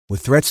With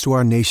threats to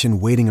our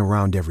nation waiting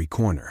around every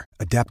corner,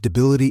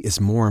 adaptability is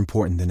more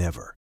important than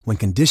ever. When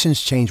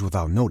conditions change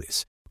without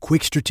notice,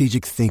 quick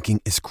strategic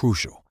thinking is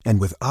crucial.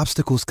 And with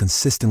obstacles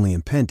consistently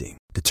impending,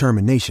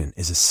 determination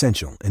is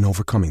essential in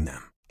overcoming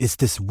them. It's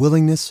this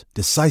willingness,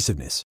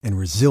 decisiveness, and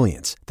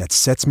resilience that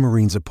sets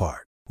Marines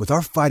apart. With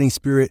our fighting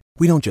spirit,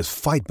 we don't just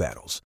fight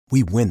battles,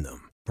 we win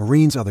them.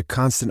 Marines are the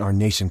constant our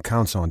nation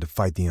counts on to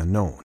fight the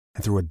unknown.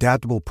 And through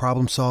adaptable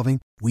problem solving,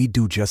 we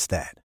do just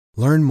that.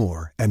 Learn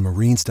more at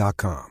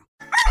marines.com.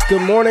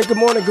 Good morning, good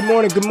morning, good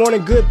morning, good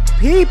morning, good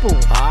people.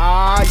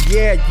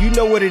 Yeah, you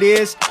know what it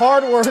is.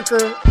 Hard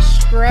worker,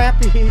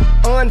 scrappy,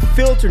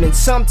 unfiltered, and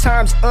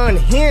sometimes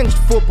unhinged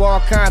football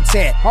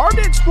content. Hard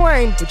to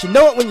explain, but you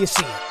know it when you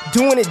see it.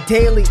 Doing it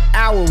daily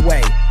our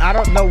way. I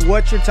don't know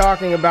what you're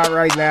talking about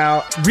right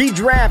now.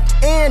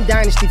 Redraft and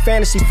Dynasty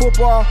Fantasy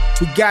Football,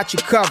 we got you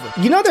covered.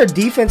 You know their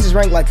defense is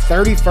ranked like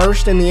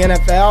 31st in the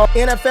NFL?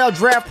 NFL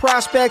draft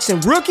prospects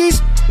and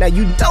rookies? Now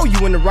you know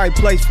you in the right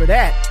place for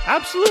that.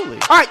 Absolutely.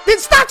 All right, then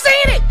stop saying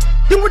it.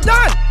 Then we're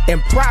done.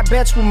 And prop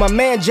bets with my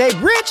man Jay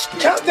Rich.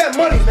 Count that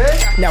money, man.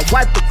 Now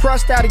wipe the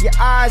crust out of your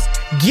eyes,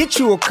 get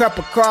you a cup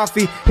of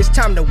coffee. It's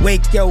time to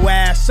wake your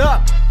ass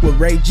up with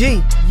Ray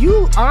G.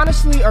 You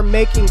honestly are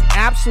making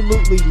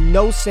absolutely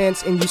no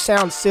sense and you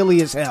sound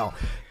silly as hell.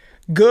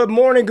 Good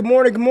morning, good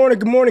morning, good morning,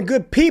 good morning,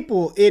 good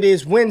people. It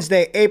is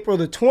Wednesday, April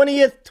the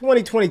 20th,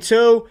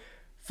 2022,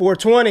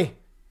 4:20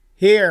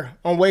 here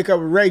on Wake Up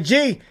with Ray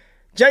G.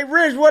 Jay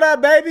Rich, what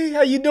up, baby?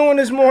 How you doing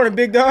this morning,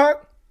 big dog?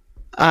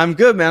 I'm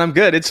good, man. I'm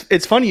good.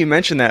 It's funny you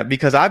mentioned that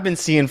because I've been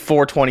seeing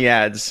 420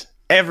 ads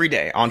every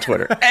day on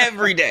Twitter.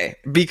 Every day.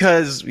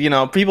 Because, you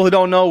know, people who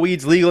don't know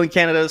weed's legal in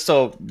Canada.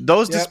 So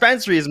those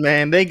dispensaries,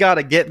 man, they got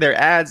to get their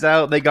ads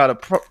out. They got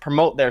to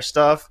promote their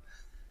stuff.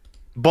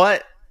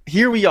 But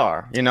here we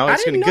are. You know,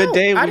 it's been a good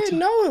day. I didn't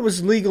know it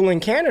was legal in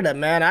Canada,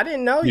 man. I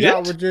didn't know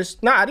y'all were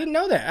just... No, I didn't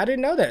know that. I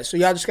didn't know that. So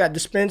y'all just got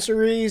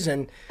dispensaries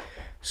and...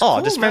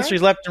 Cool,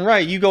 dispensaries man. Left and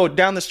right. You go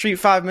down the street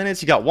 5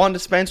 minutes, you got one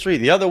dispensary.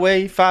 The other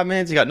way, 5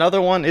 minutes, you got another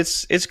one.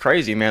 It's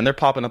crazy, man. They're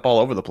popping up all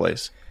over the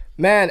place.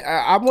 Man,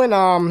 I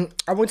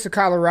went to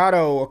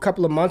Colorado a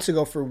couple of months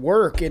ago for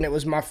work, and it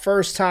was my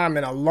first time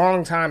in a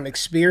long time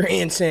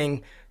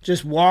experiencing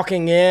just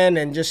walking in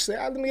and just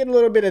let me get a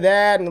little bit of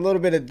that and a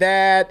little bit of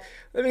that.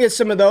 Let me get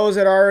some of those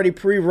that are already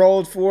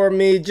pre-rolled for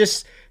me.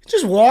 Just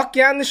walk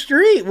down the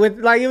street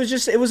with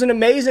it was an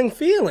amazing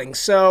feeling.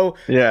 So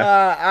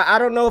I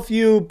don't know if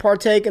you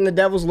partake in the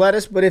devil's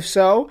lettuce, but if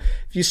so,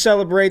 if you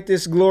celebrate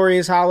this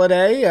glorious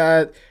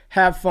holiday,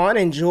 have fun,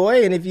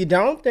 enjoy, and if you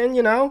don't, then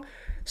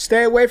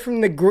stay away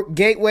from the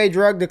gateway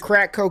drug, the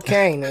crack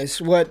cocaine,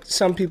 is what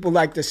some people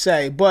like to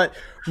say. But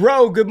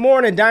Ro, good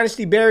morning.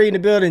 Dynasty Barry in the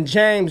building.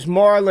 James,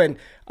 Marlon,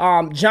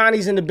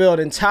 Johnny's in the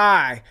building.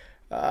 Ty.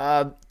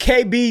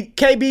 KBD,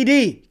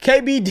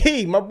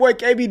 my boy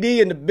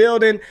KBD in the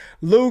building,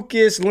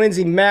 Lucas,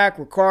 Lindsey Mack,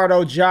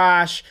 Ricardo,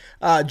 Josh,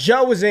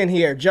 Joe is in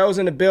here, Joe's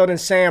in the building,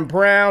 Sam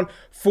Brown,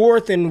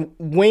 Fourth and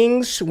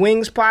Wings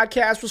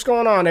podcast. What's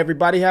going on,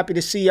 everybody? Happy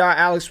to see y'all.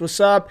 Alex,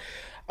 what's up?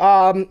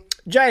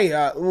 Jay,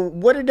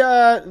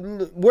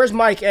 where's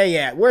Mike A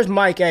at? Where's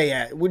Mike A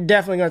at? We're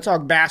definitely going to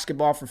talk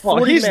basketball for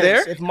 40 minutes.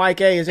 There. If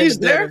Mike A is in the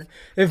building.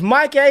 If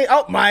Mike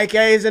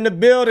A is in the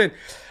building.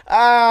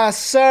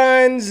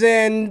 Suns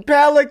and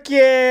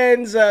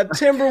Pelicans,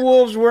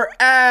 Timberwolves were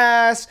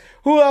ass.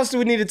 Who else do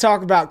we need to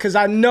talk about? Because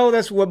I know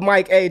that's what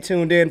Mike A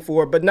tuned in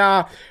for. But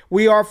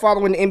we are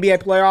following the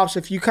NBA playoffs.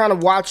 If you kind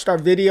of watched our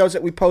videos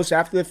that we post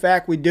after the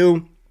fact, we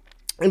do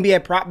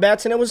NBA prop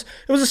bets, and it was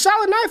a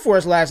solid night for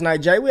us last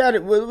night, Jay.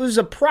 It was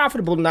a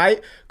profitable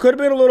night. Could have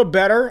been a little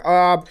better.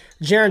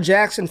 Jaren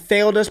Jackson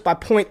failed us by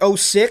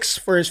 .06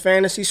 for his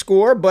fantasy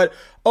score, but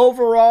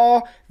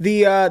overall,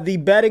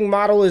 the betting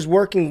model is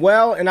working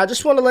well, and I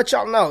just want to let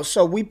y'all know.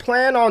 So we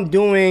plan on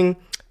doing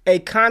a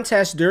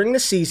contest during the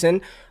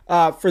season.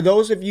 For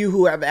those of you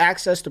who have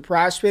access to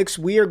Prize Picks,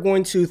 we are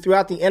going to,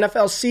 throughout the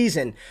NFL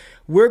season,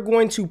 we're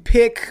going to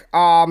pick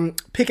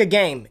a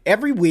game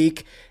every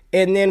week.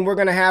 And then we're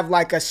going to have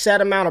like a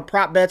set amount of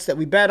prop bets that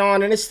we bet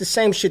on. And it's the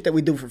same shit that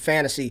we do for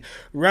fantasy.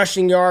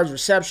 Rushing yards,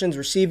 receptions,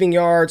 receiving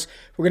yards.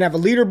 We're going to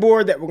have a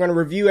leaderboard that we're going to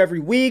review every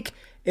week.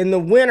 And the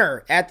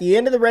winner at the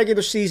end of the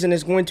regular season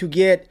is going to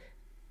get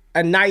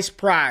a nice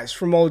prize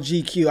from old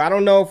GQ. I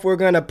don't know if we're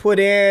going to put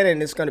in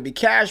and it's going to be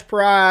cash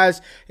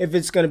prize, if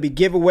it's going to be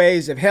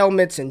giveaways of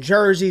helmets and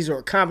jerseys or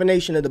a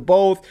combination of the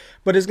both,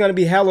 but it's going to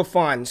be hella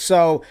fun.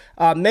 So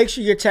make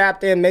sure you're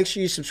tapped in. Make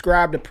sure you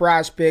subscribe to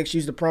Prize Picks.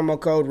 Use the promo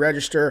code,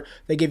 register.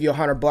 They give you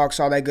 $100,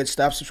 all that good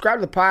stuff. Subscribe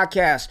to the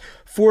podcast.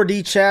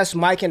 4D Chess,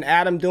 Mike and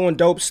Adam doing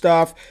dope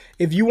stuff.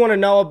 If you want to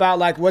know about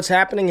like what's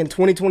happening in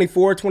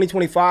 2024,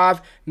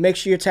 2025, make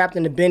sure you're tapped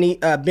into Ben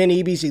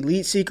Eby's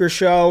Elite Seeker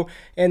show,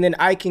 and then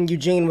Ike and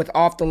Eugene with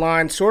Off the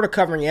Line, sort of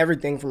covering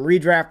everything from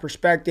redraft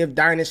perspective,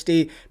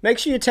 dynasty. Make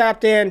sure you're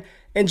tapped in.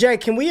 And Jay,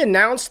 can we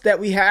announce that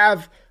we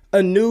have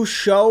a new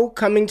show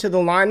coming to the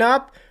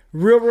lineup?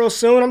 real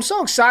soon. I'm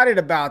so excited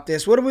about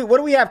this. What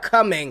do we have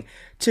coming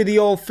to the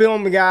old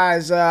Film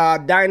Guys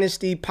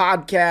Dynasty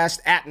podcast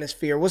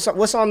atmosphere? What's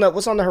on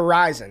the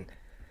horizon?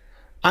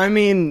 I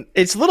mean,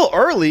 it's a little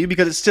early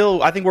because it's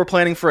still, I think we're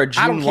planning for a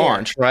June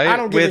launch, right? I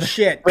don't give a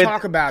shit.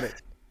 Talk about it.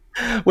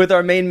 With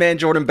our main man,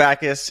 Jordan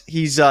Backus.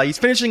 He's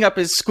finishing up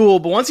his school,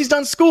 but once he's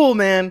done school,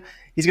 man,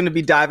 he's going to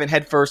be diving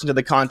headfirst into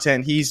the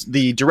content. He's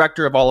the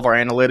director of all of our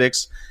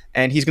analytics,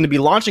 and he's going to be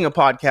launching a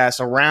podcast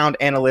around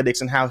analytics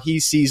and how he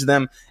sees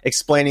them,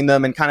 explaining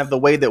them, and kind of the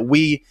way that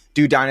we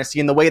do Dynasty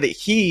and the way that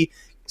he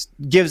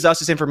gives us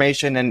this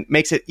information and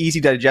makes it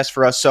easy to digest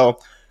for us. So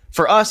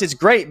for us, it's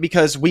great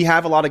because we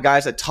have a lot of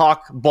guys that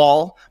talk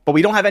ball, but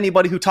we don't have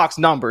anybody who talks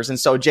numbers. And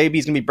so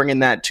JB's going to be bringing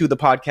that to the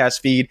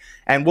podcast feed.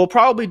 And we'll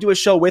probably do a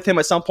show with him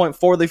at some point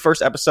for the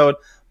first episode.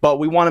 But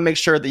we want to make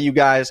sure that you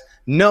guys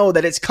know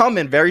that it's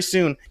coming very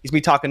soon. He's going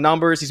to be talking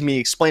numbers. He's going to be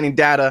explaining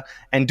data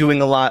and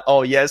doing a lot.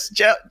 Oh, yes.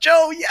 Joe,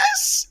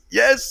 yes.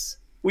 Yes.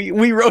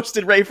 We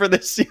roasted Ray for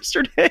this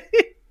yesterday.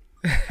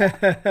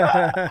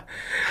 So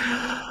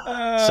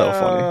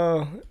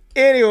funny.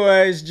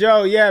 Anyways,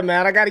 Joe, yeah,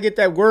 man, I got to get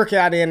that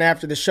workout in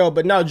after the show.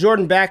 But no,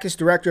 Jordan Backus,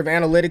 director of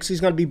analytics,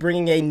 he's going to be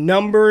bringing a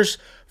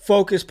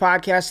numbers-focused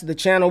podcast to the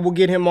channel. We'll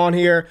get him on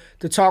here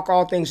to talk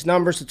all things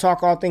numbers, to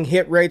talk all things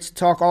hit rates, to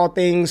talk all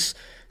things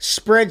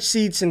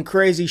spreadsheets and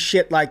crazy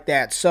shit like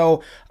that.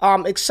 So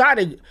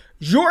excited.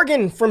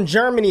 Jorgen from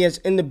Germany is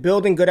in the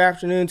building. Good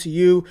afternoon to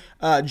you,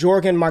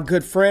 Jorgen, my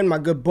good friend, my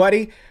good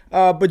buddy.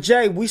 But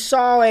Jay, we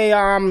saw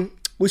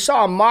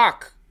a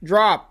mock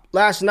drop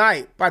last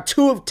night by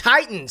two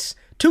titans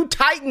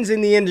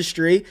in the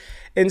industry,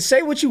 and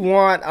say what you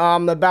want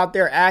about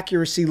their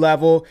accuracy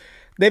level.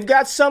 They've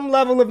got some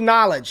level of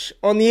knowledge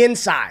on the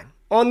inside.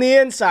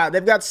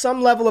 They've got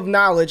some level of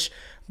knowledge,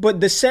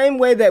 but the same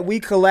way that we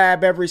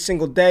collab every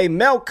single day,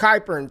 Mel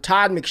Kiper and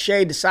Todd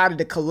McShay decided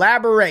to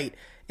collaborate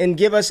and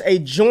give us a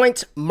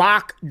joint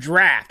mock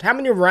draft. How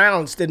many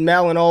rounds did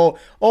Mel and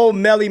old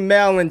Melly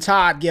Mel and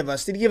Todd give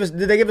us? Did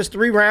they give us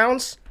 3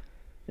 rounds?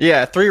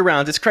 Yeah, 3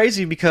 rounds. It's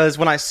crazy because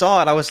when I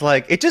saw it, I was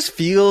like, it just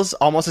feels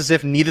almost as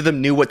if neither of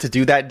them knew what to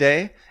do that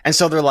day. And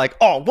so they're like,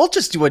 oh, we'll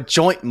just do a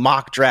joint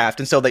mock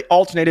draft. And so they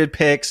alternated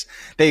picks.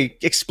 They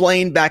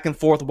explained back and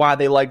forth why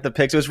they liked the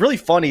picks. It was really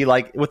funny,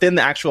 like within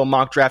the actual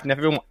mock draft. And if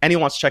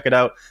anyone wants to check it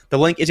out, the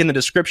link is in the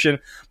description.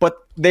 But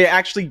they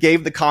actually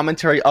gave the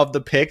commentary of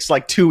the picks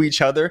like to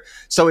each other.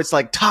 So it's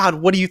like, Todd,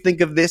 what do you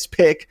think of this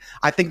pick?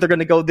 I think they're going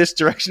to go this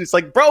direction. It's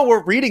like, bro,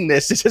 we're reading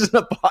this. This isn't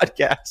a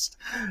podcast.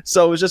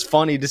 So it was just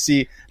funny to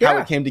see how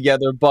it came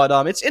together. But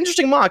it's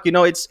interesting mock. You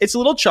know, it's a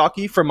little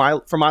chalky for my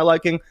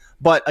liking.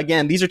 But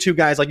again, these are 2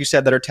 guys, like you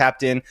said, that are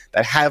tapped in,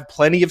 that have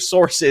plenty of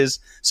sources.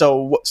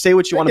 So say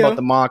what you want about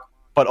the mock,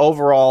 but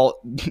overall,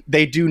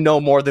 they do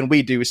know more than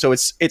we do. So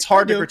it's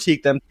hard to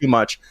critique them too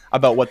much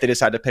about what they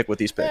decide to pick with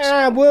these picks.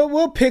 Yeah,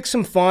 we'll pick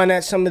some fun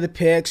at some of the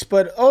picks,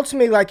 but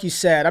ultimately, like you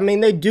said, I mean,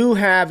 they do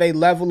have a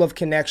level of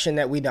connection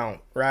that we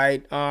don't,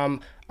 right?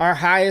 Our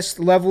highest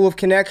level of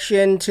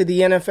connection to the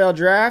NFL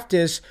draft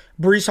is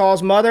Breece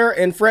Hall's mother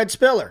and Fred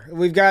Spiller.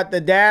 We've got the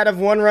dad of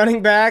one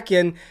running back,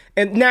 and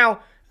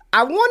now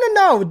I want to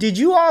know, did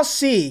you all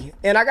see,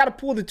 and I got to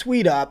pull the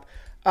tweet up,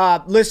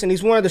 listen,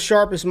 he's one of the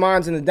sharpest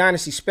minds in the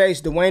Dynasty space,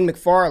 Dwayne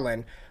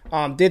McFarland,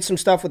 did some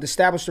stuff with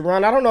Establish the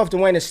Run. I don't know if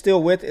Dwayne is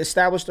still with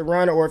Establish the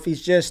Run or if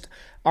he's just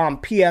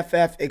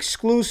PFF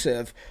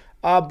exclusive,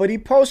 but he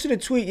posted a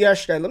tweet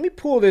yesterday. Let me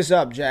pull this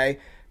up, Jay,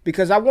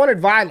 because I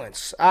wanted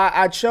violence.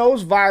 I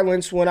chose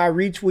violence when I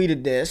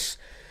retweeted this.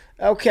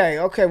 Okay,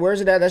 where's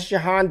it at? That's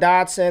Jahan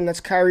Dotson. That's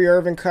Kyrie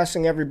Irving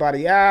cussing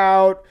everybody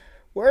out.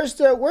 Where's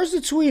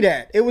the tweet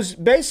at? It was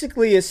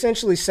basically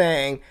essentially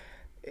saying,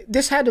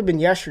 this had to have been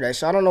yesterday,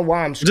 so I don't know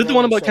why I'm. Is it the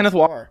one about Kenneth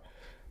Walker?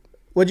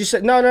 What'd you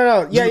say?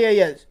 No.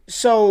 Yeah.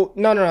 So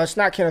no, it's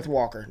not Kenneth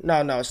Walker.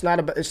 No, it's not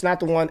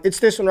the one. It's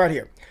this one right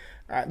here.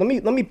 All right,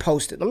 let me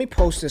post it. Let me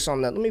post this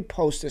on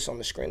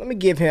the screen. Let me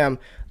give him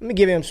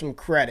some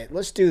credit.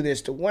 Let's do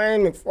this.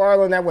 Dwayne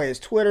McFarland. That way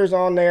his Twitter's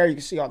on there. You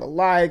can see all the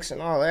likes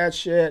and all that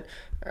shit.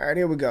 All right,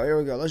 here we go.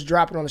 Let's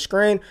drop it on the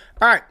screen.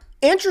 All right.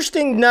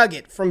 Interesting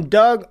nugget from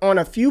Doug on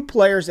a few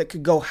players that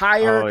could go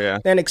higher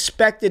than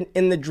expected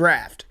in the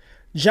draft.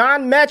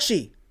 John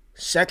Mechie,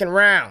 2nd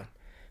round.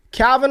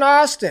 Calvin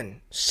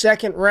Austin,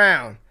 2nd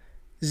round.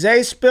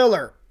 Zay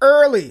Spiller,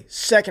 early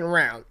 2nd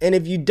round. And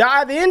if you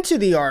dive into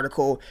the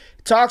article,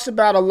 it talks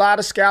about a lot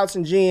of scouts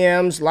and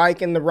GMs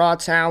liking the raw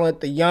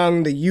talent, the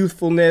young, the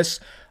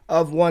youthfulness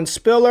of one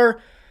Spiller.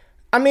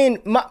 I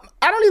mean, I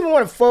don't even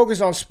want to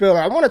focus on Spiller.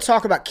 I want to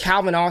talk about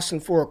Calvin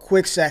Austin for a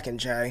quick second,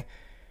 Jay.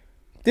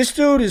 This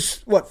dude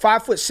is,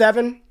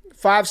 5'7",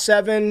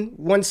 5'7",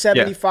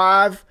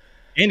 175.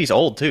 Yeah. And he's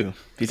old, too.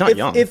 He's not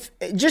young. If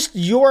just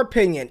your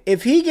opinion,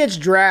 if he gets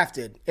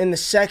drafted in the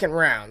 2nd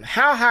round,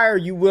 how high are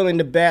you willing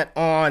to bet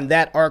on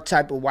that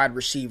archetype of wide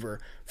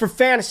receiver for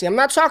fantasy? I'm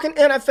not talking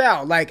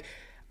NFL. Like,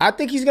 I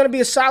think he's going to be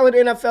a solid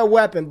NFL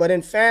weapon, but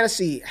in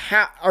fantasy,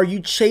 how are you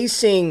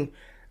chasing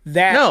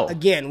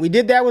Again, we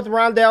did that with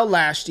Rondell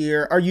last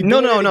year. Are you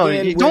doing No.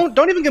 With...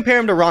 Don't even compare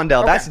him to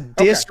Rondell. Okay. That's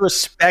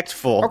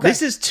disrespectful. Okay.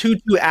 This is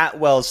Tutu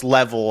Atwell's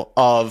level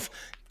of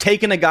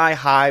taking a guy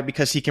high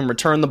because he can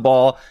return the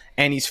ball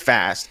and he's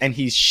fast and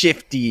he's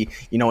shifty,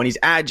 and he's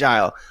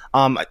agile.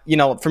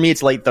 For me,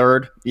 it's late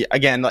third.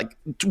 Again, like,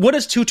 what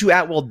has Tutu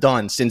Atwell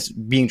done since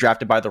being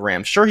drafted by the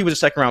Rams? Sure, he was a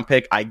second-round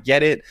pick. I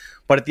get it.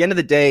 But at the end of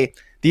the day,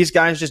 these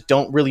guys just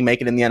don't really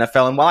make it in the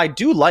NFL. And while I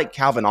do like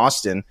Calvin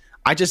Austin,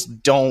 I just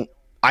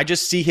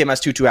see him as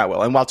Tutu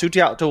Atwell. And while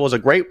Tutu Atwell was a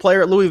great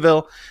player at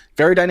Louisville,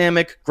 very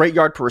dynamic, great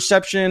yard per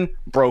reception,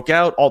 broke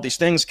out, all these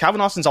things.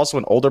 Calvin Austin's also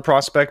an older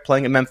prospect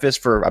playing at Memphis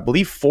for, I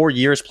believe, 4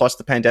 years plus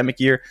the pandemic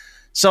year.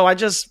 So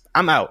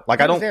I'm out.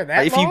 Like,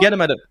 you get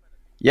him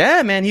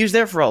yeah, man, he was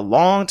there for a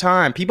long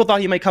time. People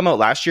thought he might come out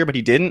last year, but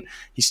he didn't.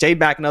 He stayed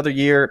back another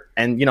year.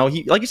 And,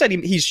 he, like you said,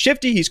 he's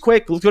shifty, he's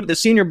quick, let's go to the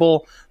Senior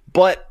Bowl.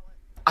 But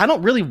I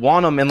don't really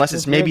want him unless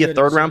it's maybe a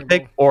third-round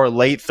pick or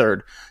late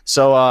third.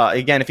 So,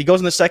 again, if he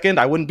goes in the second,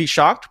 I wouldn't be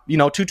shocked.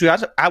 Tutu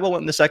Atwell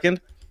went in the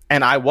second,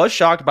 and I was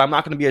shocked, but I'm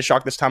not going to be as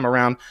shocked this time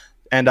around.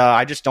 And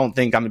I just don't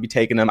think I'm going to be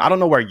taking him. I don't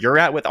know where you're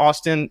at with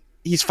Austin.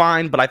 He's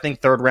fine, but I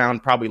think third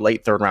round, probably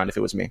late third round if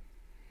it was me.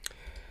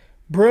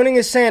 Bruning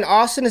is saying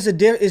Austin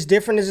is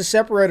different as a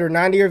separator.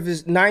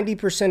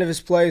 90% of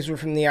his plays were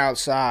from the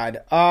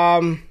outside.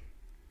 I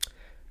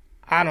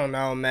don't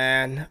know,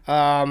 man.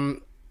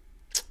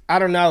 I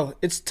don't know.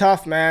 It's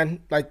tough,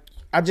 man. Like,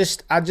 I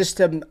just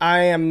don't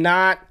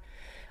want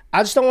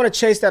to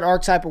chase that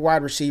archetype of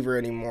wide receiver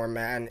anymore,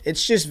 man.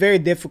 It's just very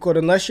difficult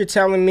unless you're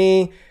telling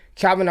me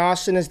Calvin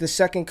Austin is the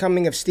second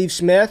coming of Steve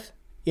Smith.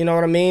 You know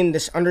what I mean?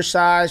 This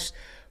undersized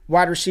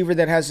wide receiver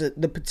that has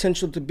the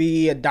potential to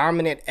be a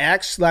dominant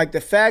X. Like,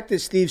 the fact that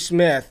Steve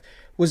Smith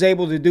was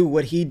able to do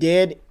what he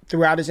did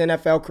throughout his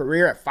NFL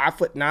career at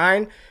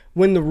 5'9",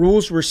 when the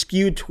rules were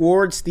skewed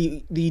towards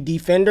the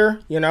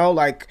defender,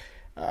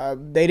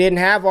 they didn't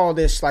have all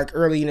this like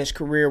early in his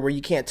career where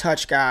you can't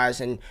touch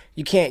guys and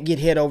you can't get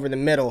hit over the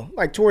middle.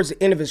 Like, towards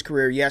the end of his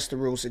career, yes, the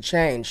rules had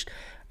changed.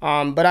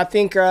 But I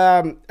think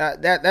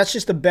that's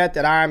just a bet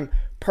that I'm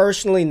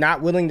personally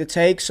not willing to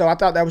take. So I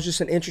thought that was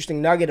just an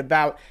interesting nugget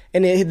about,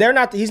 and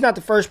he's not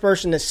the first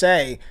person to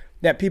say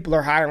that people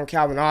are high on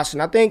Calvin Austin.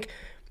 I think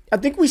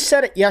we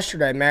said it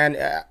yesterday, man.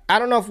 I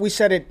don't know if we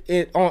said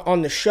it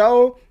on the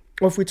show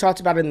or if we talked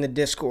about it in the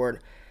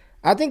Discord.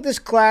 I think this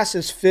class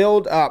is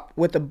filled up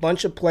with a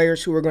bunch of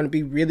players who are going to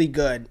be really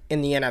good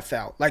in the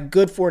NFL, like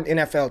good for an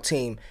NFL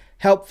team,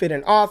 help fit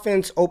an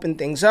offense, open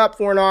things up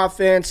for an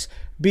offense,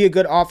 be a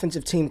good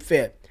offensive team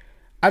fit.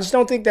 I just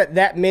don't think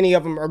that many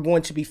of them are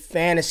going to be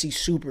fantasy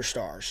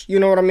superstars. You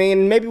know what I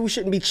mean? Maybe we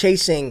shouldn't be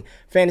chasing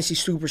fantasy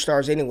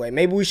superstars anyway.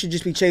 Maybe we should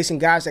just be chasing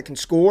guys that can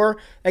score,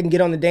 that can get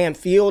on the damn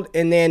field,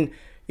 and then,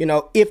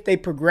 if they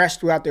progress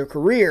throughout their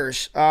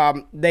careers,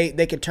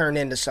 they could turn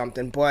into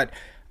something. But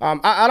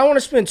I don't want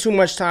to spend too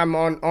much time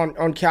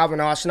on Calvin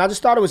Austin. I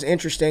just thought it was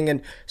interesting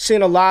and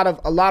seeing a lot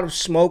of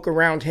smoke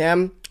around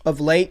him of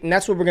late, and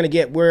that's what we're going to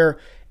get. We're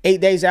 8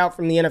 days out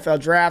from the NFL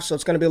draft, so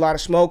it's going to be a lot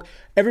of smoke.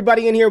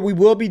 Everybody in here, we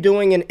will be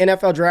doing an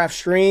NFL draft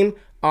stream.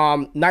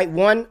 Night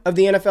one of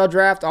the NFL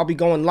draft, I'll be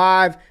going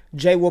live.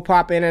 Jay will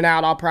pop in and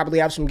out. I'll probably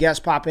have some guests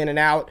pop in and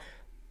out.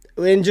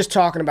 And just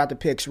talking about the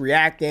picks,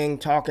 reacting,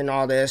 talking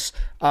all this.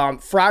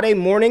 Friday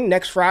morning,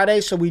 next Friday,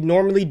 so we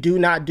normally do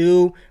not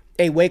do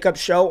a wake-up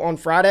show on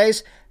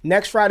Fridays.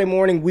 Next Friday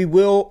morning,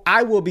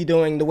 I will be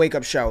doing the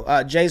wake-up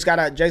show. Jay's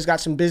got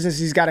some business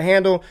he's got to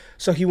handle,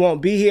 so he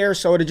won't be here.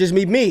 So it'll just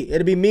be me.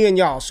 It'll be me and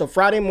y'all. So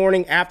Friday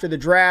morning after the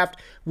draft,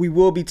 we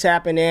will be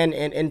tapping in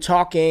and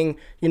talking,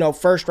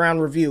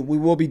 first-round review. We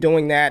will be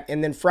doing that.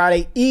 And then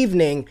Friday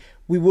evening,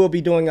 we will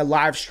be doing a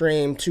live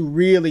stream to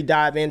really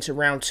dive into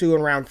round 2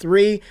 and round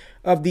 3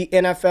 of the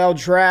NFL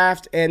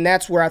draft. And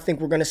that's where I think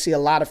we're going to see a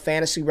lot of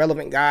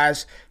fantasy-relevant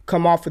guys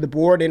come off of the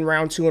board in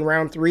round 2 and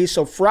round 3.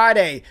 So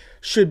Friday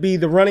should be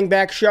the running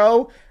back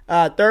show.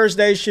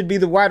 Thursday should be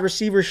the wide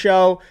receiver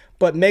show.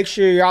 But make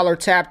sure y'all are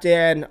tapped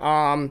in.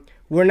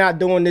 We're not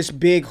doing this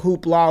big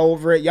hoopla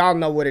over it. Y'all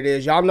know what it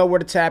is. Y'all know where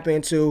to tap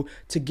into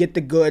to get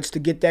the goods, to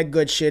get that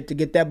good shit, to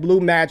get that blue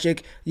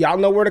magic. Y'all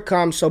know where to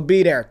come, so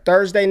be there.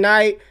 Thursday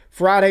night,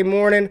 Friday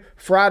morning,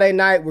 Friday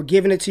night, we're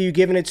giving it to you,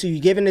 giving it to you,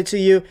 giving it to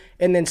you.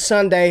 And then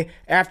Sunday,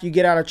 after you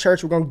get out of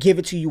church, we're going to give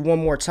it to you one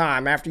more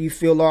time. After you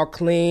feel all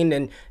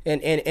clean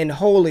and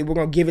holy, we're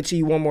going to give it to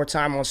you one more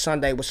time on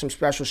Sunday with some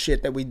special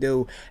shit that we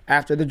do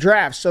after the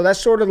draft. So that's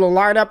sort of the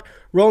lineup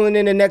rolling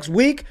into next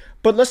week.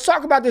 But let's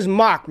talk about this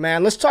mock,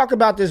 man. Let's talk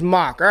about this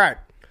mock. All right,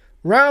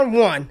 round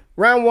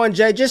one,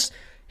 Jay, just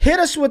hit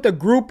us with a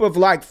group of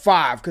like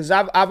 5 because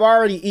I've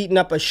already eaten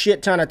up a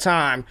shit ton of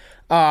time.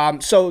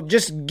 So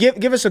just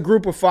give us a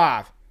group of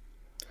 5.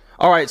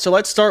 All right, so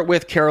let's start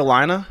with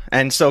Carolina.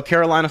 And so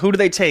Carolina, who do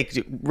they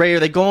take? Ray, are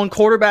they going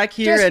quarterback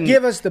here? Just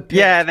give us the picks.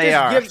 Yeah, they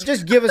are.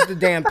 Just give us the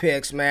damn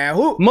picks, man.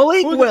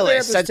 Malik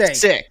Willis at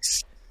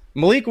 6.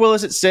 Malik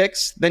Willis at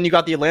 6. Then you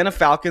got the Atlanta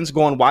Falcons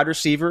going wide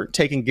receiver,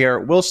 taking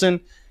Garrett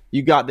Wilson.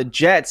 You got the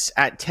Jets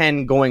at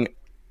 10 going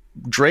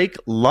Drake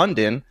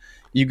London.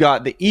 You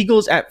got the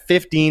Eagles at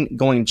 15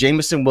 going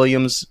Jameson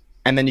Williams,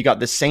 and then you got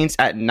the Saints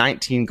at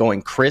 19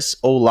 going Chris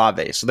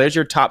Olave. So there's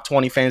your top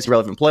 20 fantasy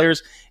relevant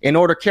players. In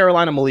order,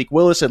 Carolina, Malik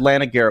Willis,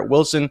 Atlanta, Garrett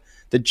Wilson.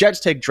 The Jets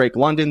take Drake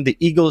London. The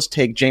Eagles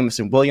take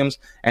Jameson Williams.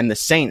 And the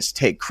Saints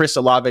take Chris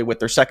Olave with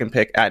their second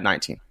pick at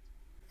 19.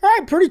 All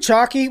right, pretty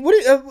chalky.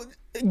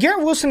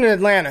 Garrett Wilson in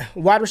Atlanta,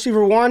 wide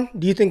receiver 1.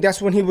 Do you think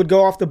that's when he would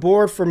go off the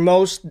board for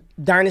most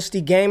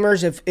dynasty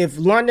gamers? If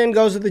London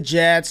goes to the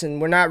Jets,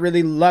 and we're not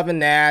really loving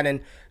that,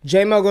 and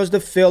J-Mo goes to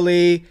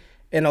Philly,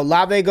 and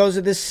Olave goes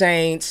to the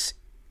Saints,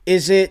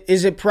 is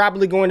it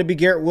probably going to be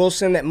Garrett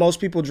Wilson that most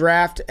people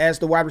draft as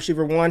the wide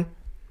receiver 1?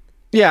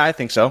 Yeah, I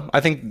think so. I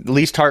think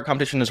least target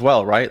competition as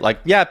well, right? Like,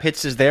 yeah,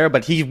 Pitts is there,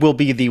 but he will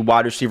be the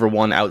wide receiver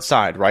 1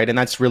 outside, right? And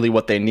that's really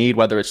what they need,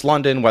 whether it's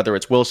London, whether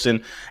it's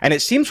Wilson. And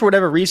it seems for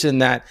whatever reason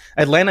that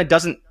Atlanta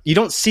you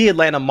don't see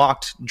Atlanta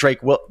mocked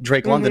Drake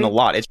London a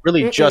lot. It's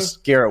really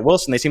just Garrett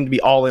Wilson. They seem to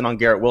be all in on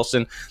Garrett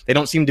Wilson. They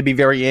don't seem to be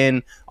very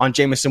in on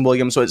Jameson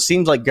Williams. So it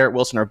seems like Garrett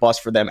Wilson or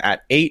bust for them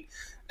at 8.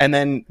 And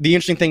then the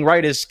interesting thing,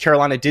 right, is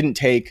Carolina didn't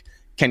take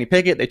Kenny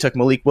Pickett. They took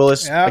Malik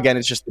Willis. Yep. Again,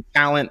 it's just the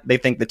talent. They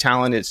think the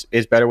talent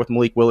is better with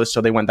Malik Willis,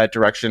 so they went that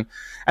direction.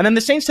 And then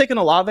the Saints taking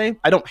Olave.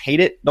 I don't hate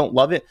it. Don't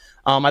love it.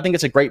 I think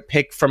it's a great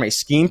pick from a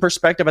scheme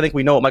perspective. I think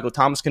we know what Michael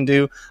Thomas can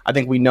do. I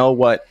think we know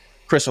what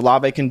Chris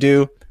Olave can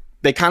do.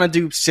 They kind of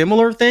do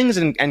similar things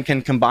and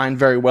can combine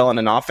very well in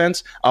an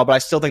offense, but I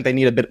still think they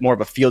need a bit more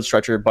of a field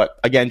stretcher. But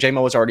again,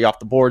 J-Mo is already off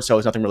the board, so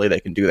there's nothing really they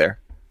can do there.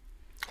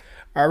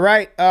 All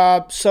right,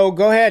 so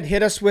go ahead,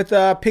 hit us with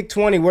pick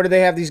 20. Where do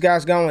they have these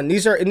guys going?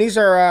 This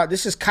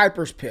is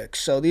Kiper's pick.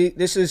 So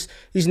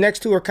these next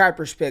two are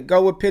Kiper's pick.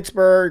 Go with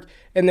Pittsburgh,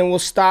 and then we'll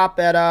stop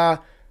at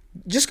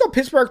just go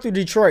Pittsburgh through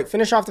Detroit.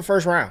 Finish off the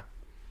first round.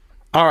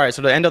 All right,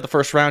 so to end of the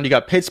first round, you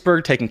got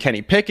Pittsburgh taking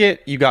Kenny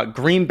Pickett. You got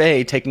Green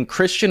Bay taking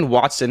Christian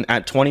Watson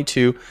at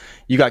 22.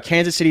 You got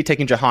Kansas City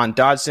taking Jahan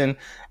Dodson.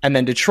 And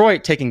then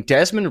Detroit taking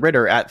Desmond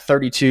Ridder at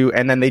 32.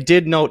 And then they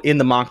did note in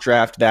the mock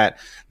draft that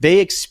they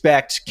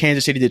expect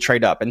Kansas City to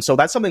trade up. And so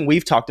that's something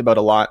we've talked about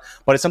a lot,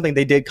 but it's something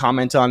they did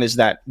comment on, is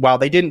that while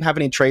they didn't have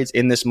any trades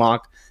in this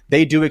mock,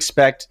 they do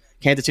expect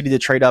Kansas City to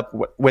trade up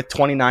with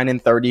 29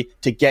 and 30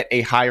 to get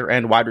a higher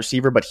end wide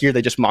receiver. But here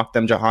they just mocked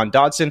them Jahan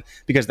Dodson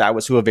because that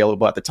was who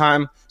available at the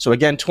time. So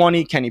again,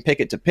 20, Kenny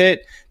Pickett to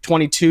Pitt.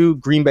 22,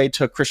 Green Bay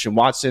took Christian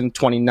Watson.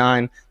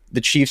 29, the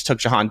Chiefs took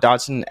Jahan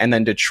Dodson. And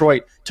then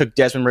Detroit took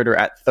Desmond Ridder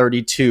at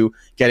 32,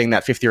 getting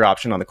that 5th-year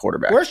option on the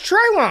quarterback. Where's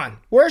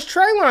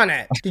Treylon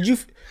at? Did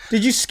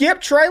you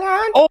skip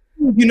Treylon? Oh,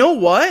 you know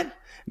what?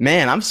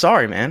 Man, I'm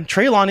sorry, man.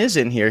 Treylon is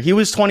in here. He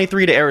was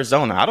 23 to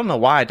Arizona. I don't know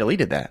why I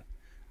deleted that.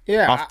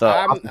 Yeah,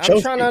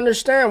 I'm trying to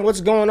understand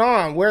what's going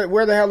on.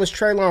 Where the hell is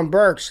Treylon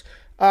Burks?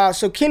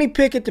 So Kenny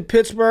Pickett to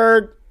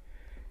Pittsburgh.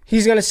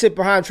 He's going to sit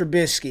behind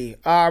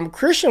Trubisky.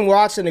 Christian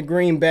Watson to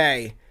Green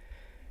Bay.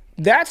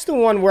 That's the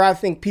one where I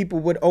think people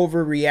would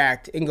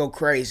overreact and go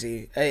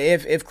crazy.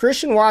 If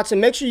Christian Watson,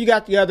 make sure you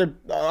got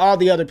all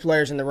the other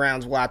players in the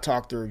rounds while I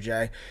talk through,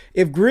 Jay.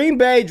 If Green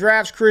Bay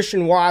drafts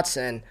Christian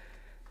Watson,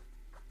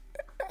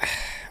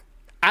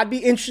 I'd be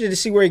interested to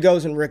see where he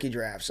goes in rookie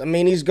drafts. I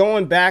mean, he's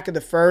going back at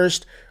the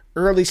first,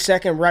 early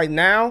second right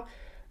now.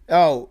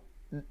 Oh,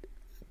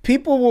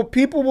 people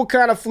will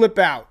kind of flip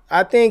out.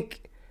 I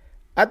think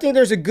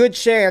there's a good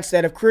chance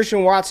that if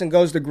Christian Watson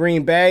goes to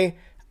Green Bay,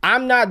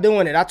 I'm not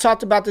doing it. I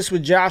talked about this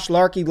with Josh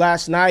Larkey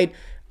last night.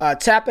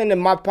 Tap into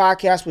my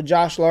podcast with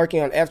Josh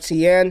Larkey on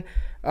FTN.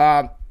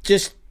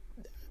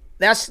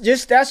 That's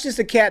just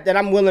a cat that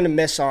I'm willing to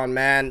miss on,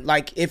 man.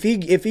 Like if he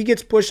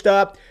gets pushed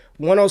up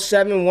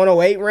 107,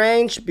 108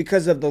 range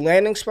because of the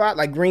landing spot,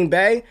 like Green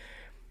Bay,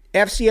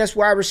 FCS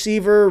wide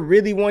receiver,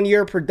 really 1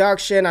 year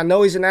production. I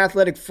know he's an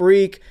athletic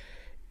freak.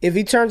 If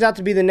he turns out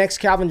to be the next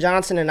Calvin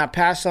Johnson and I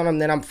pass on him,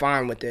 then I'm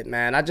fine with it,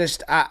 man.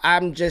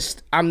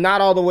 I'm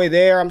not all the way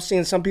there. I'm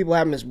seeing some people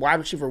have him as wide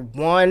receiver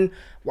 1,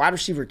 wide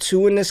receiver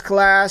 2 in this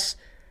class.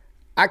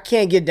 I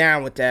can't get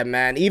down with that,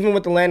 man. Even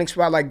with the landing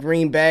spot like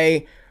Green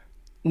Bay,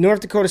 North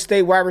Dakota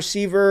State wide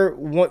receiver,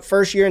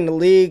 first year in the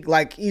league,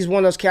 like he's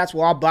one of those cats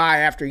where I'll buy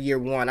after year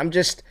 1. I'm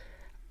just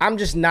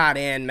not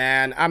in,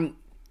 man.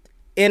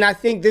 And I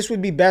think this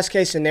would be best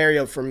case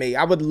scenario for me.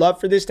 I would love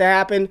for this to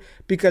happen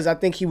because I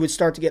think he would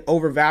start to get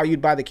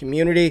overvalued by the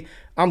community.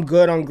 I'm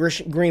good on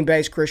Green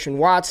Bay's Christian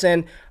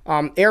Watson.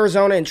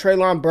 Arizona and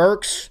Treylon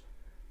Burks,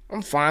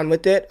 I'm fine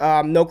with it.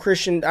 No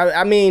Christian,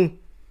 I'm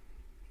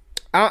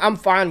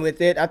fine with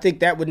it. I think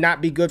that would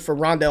not be good for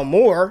Rondale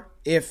Moore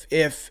if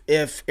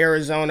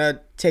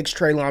Arizona takes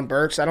Treylon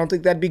Burks. I don't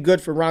think that'd be good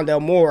for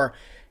Rondale Moore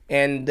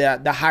and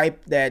the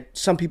hype that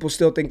some people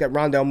still think that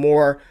Rondale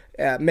Moore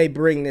may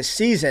bring this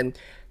season.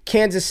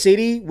 Kansas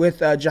City with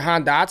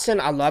Jahan Dotson,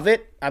 I love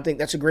it. I think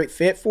that's a great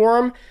fit for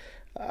him.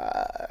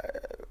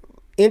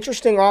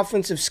 Interesting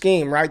offensive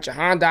scheme, right?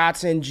 Jahan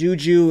Dotson,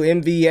 Juju,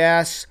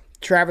 MVS,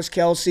 Travis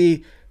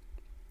Kelce,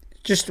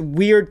 just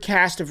weird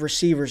cast of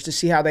receivers to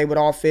see how they would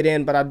all fit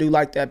in, but I do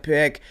like that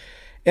pick.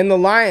 And the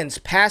Lions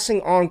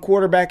passing on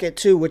quarterback at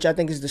 2, which I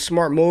think is the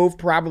smart move,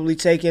 probably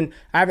taking,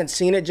 I haven't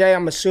seen it, Jay.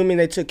 I'm assuming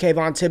they took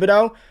Kayvon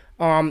Thibodeau.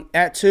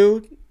 At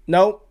 2,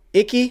 nope.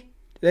 Icky.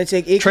 They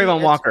take Icky.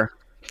 Trayvon Walker.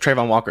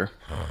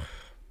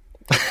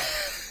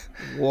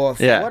 Wolf.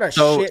 Yeah. What a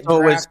shit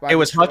draft by it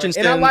was Detroit.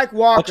 Hutchinson, And I like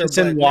Walker,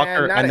 Hutchinson,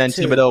 Walker, and then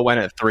Thibodeau went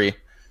at 3.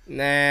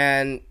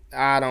 Man,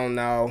 I don't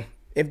know.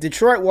 If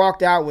Detroit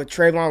walked out with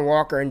Trayvon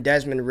Walker and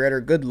Desmond Ridder,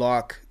 good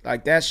luck.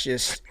 Like, that's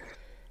just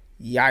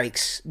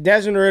yikes.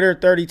 Desmond Ridder,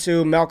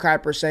 32. Mel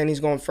Kiper saying he's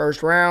going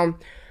first round.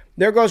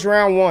 There goes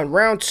round 1.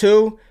 Round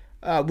 2,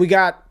 we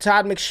got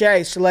Todd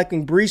McShay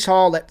selecting Breece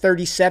Hall at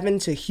 37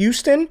 to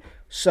Houston.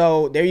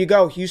 So there you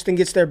go. Houston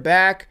gets their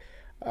back.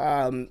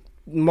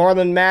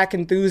 Marlon Mack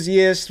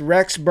enthusiast,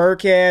 Rex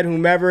Burkhead,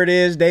 whomever it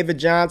is, David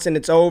Johnson,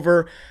 it's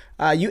over.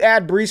 You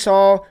add Breece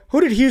Hall. Who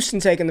did Houston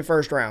take in the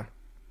first round?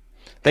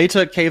 They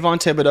took Kayvon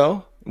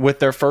Thibodeau with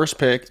their first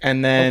pick,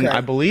 and then I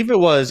believe it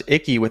was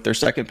Icky with their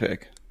second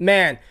pick.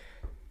 Man,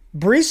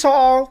 Breece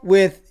Hall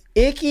with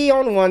Icky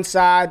on one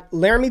side,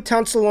 Laramie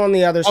Tunsil on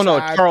the other side. Oh,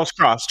 no, Charles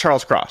Cross.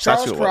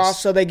 That's who it was.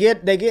 So they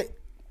get,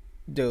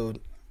 dude,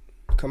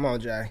 come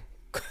on, Jay.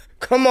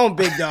 Come on,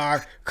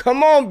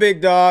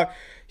 big dog.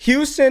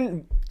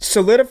 Houston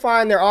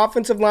solidifying their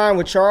offensive line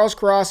with Charles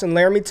Cross and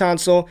Laramie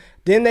Tunsil.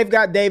 Then they've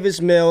got Davis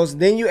Mills.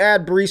 Then you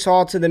add Breece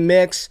Hall to the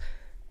mix.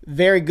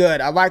 Very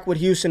good. I like what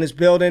Houston is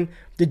building.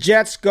 The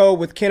Jets go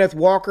with Kenneth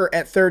Walker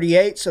at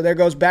 38. So there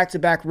goes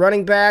back-to-back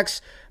running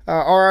backs.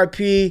 RIP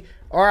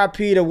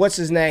to what's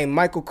his name?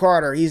 Michael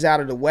Carter. He's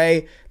out of the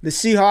way. The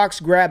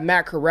Seahawks grab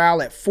Matt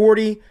Corral at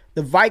 40.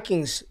 The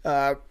Vikings,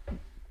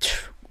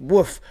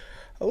 woof.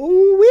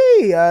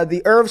 Ooh-wee.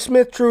 The Irv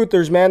Smith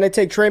Truthers, man. They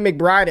take Trey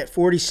McBride at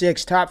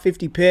 46, top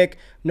 50 pick.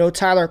 No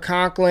Tyler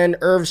Conklin,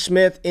 Irv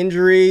Smith,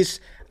 injuries.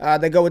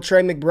 They go with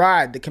Trey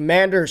McBride. The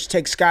Commanders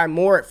take Sky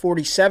Moore at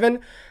 47.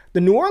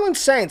 The New Orleans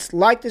Saints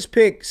like this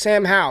pick,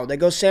 Sam Howell. They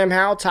go Sam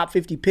Howell, top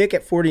 50 pick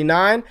at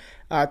 49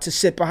 to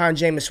sit behind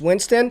Jameis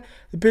Winston.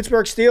 The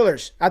Pittsburgh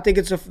Steelers, I think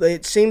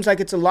it seems like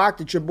it's a lock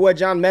that your boy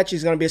John Mechie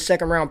is going to be a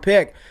second-round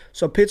pick.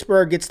 So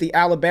Pittsburgh gets the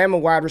Alabama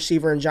wide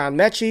receiver in John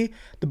Mechie.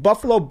 The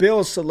Buffalo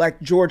Bills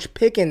select George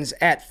Pickens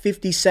at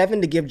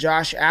 57 to give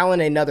Josh Allen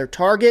another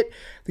target.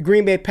 The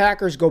Green Bay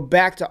Packers go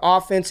back to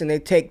offense, and they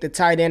take the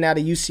tight end out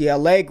of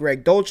UCLA,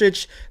 Greg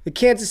Dulcich. The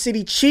Kansas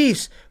City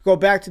Chiefs go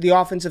back to the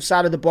offensive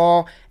side of the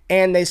ball,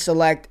 and they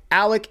select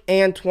Alec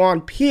Antoine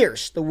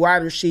Pierce, the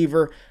wide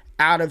receiver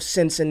out of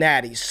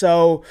Cincinnati.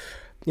 So,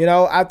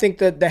 I think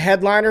that the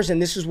headliners,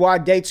 and this is why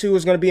day 2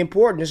 is going to be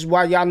important. This is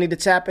why y'all need to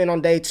tap in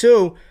on day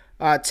 2.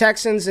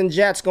 Texans and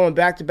Jets going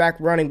back-to-back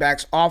running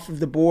backs off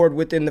of the board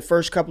within the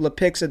first couple of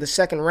picks of the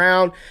second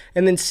round.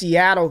 And then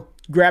Seattle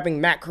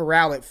grabbing Matt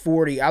Corral at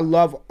 40. I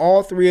love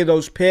all 3 of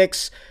those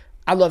picks.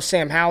 I love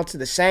Sam Howell to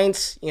the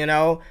Saints,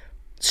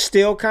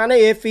 Still kind of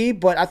iffy,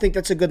 but I think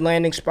that's a good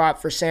landing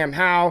spot for Sam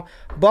Howell.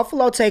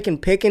 Buffalo taking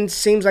Pickens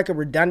seems like a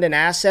redundant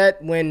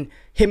asset when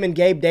him and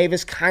Gabe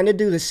Davis kind of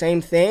do the same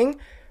thing.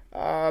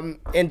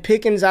 And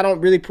Pickens, I don't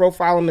really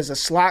profile him as a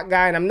slot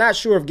guy, and I'm not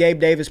sure if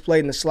Gabe Davis played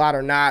in the slot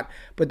or not,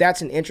 but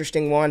that's an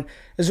interesting one.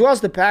 As well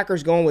as the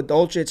Packers going with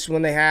Dulcich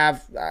when they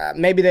have,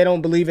 maybe they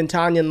don't believe in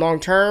Tanyan long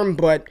term,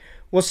 but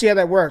we'll see how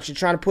that works. You're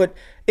trying to put,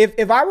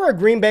 if I were a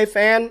Green Bay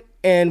fan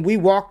and we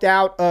walked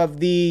out of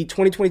the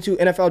 2022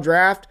 NFL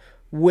Draft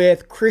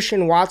with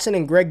Christian Watson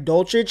and Greg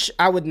Dulcich,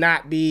 I would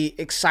not be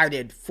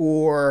excited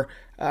for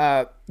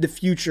the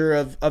future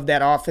of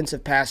that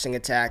offensive passing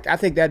attack. I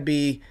think,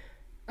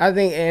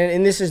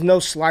 and this is no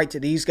slight to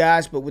these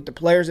guys, but with the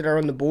players that are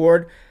on the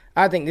board,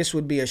 I think this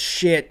would be a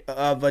shit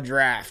of a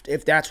draft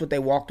if that's what they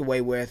walked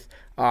away with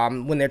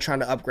when they're trying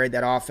to upgrade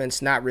that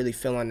offense. Not really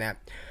feeling that.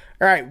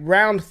 All right,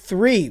 round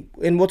 3,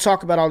 and we'll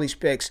talk about all these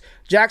picks.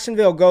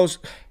 Jacksonville goes,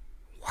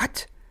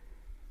 what?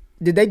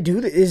 Did they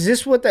do this? Is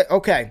this what they,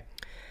 okay.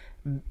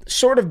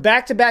 Sort of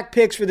back-to-back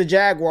picks for the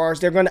Jaguars.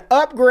 They're going to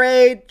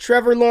upgrade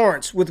Trevor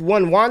Lawrence with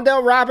one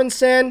Wan'Dale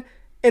Robinson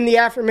and the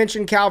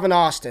aforementioned Calvin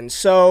Austin.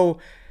 So,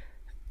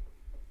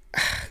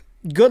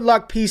 good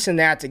luck piecing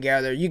that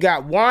together. You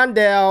got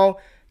Wan'Dale,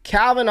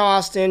 Calvin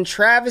Austin,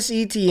 Travis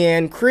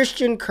Etienne,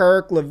 Christian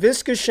Kirk,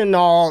 Laviska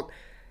Shenault,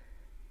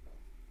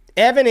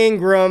 Evan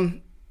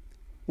Ingram.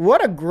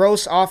 What a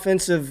gross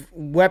offensive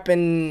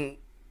weapon.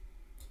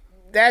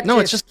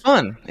 It's just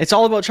fun. It's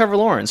all about Trevor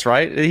Lawrence,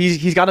 right?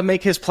 He's got to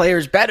make his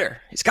players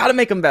better. He's got to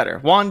make them better.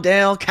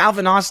 Wan'Dale,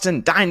 Calvin Austin,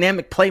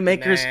 dynamic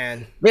playmakers.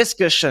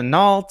 Laviska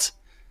Shenault,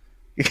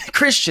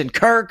 Christian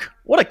Kirk.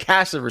 What a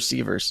cast of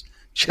receivers.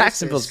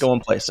 Jacksonville's going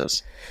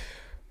places.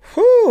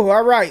 Whew,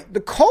 all right. The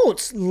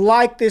Colts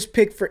like this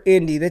pick for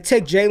Indy. They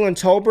take Jalen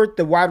Tolbert,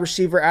 the wide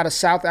receiver out of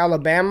South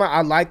Alabama.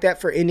 I like that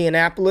for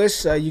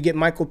Indianapolis. You get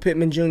Michael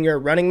Pittman Jr.,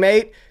 running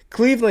mate.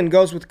 Cleveland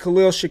goes with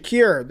Khalil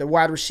Shakir, the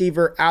wide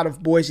receiver out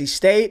of Boise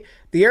State.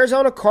 The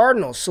Arizona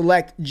Cardinals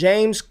select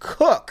James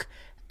Cook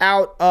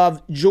out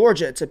of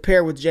Georgia to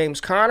pair with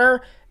James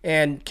Conner.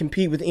 and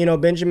compete with Eno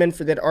Benjamin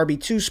for that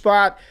RB2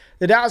 spot.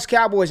 The Dallas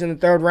Cowboys in the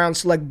third round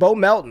select Bo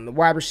Melton, the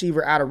wide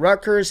receiver out of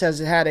Rutgers, has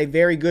had a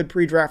very good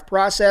pre-draft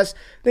process.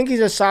 I think he's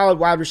a solid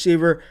wide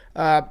receiver,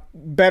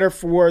 better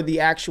for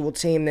the actual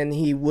team than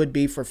he would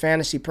be for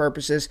fantasy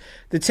purposes.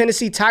 The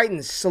Tennessee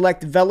Titans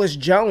select Velus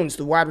Jones,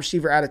 the wide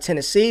receiver out of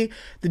Tennessee.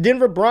 The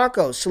Denver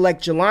Broncos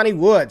select Jelani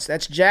Woods.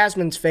 That's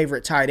Jasmine's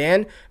favorite tight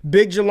end.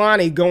 Big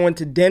Jelani going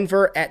to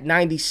Denver at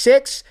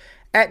 96.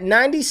 At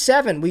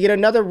 97, we get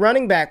another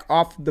running back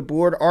off the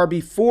board,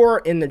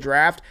 RB4 in the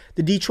draft.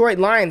 The Detroit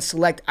Lions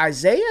select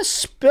Isaiah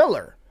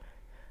Spiller.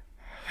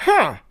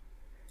 Oh,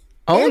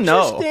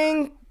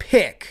 Interesting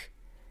pick.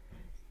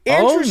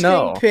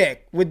 Interesting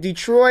pick with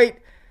Detroit.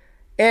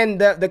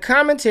 And the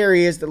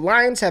commentary is the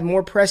Lions have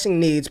more pressing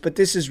needs, but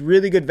this is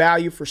really good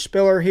value for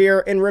Spiller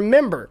here. And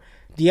remember,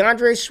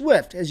 DeAndre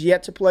Swift has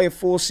yet to play a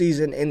full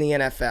season in the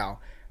NFL.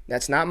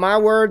 That's not my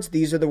words.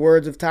 These are the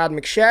words of Todd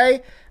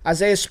McShay.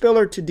 Isaiah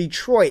Spiller to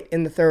Detroit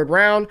in the third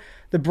round.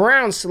 The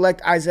Browns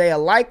select Isaiah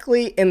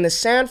Likely, and the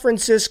San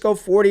Francisco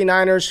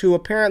 49ers, who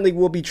apparently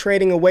will be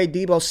trading away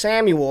Deebo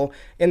Samuel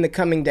in the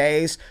coming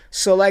days,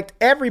 select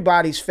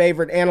everybody's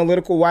favorite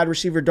analytical wide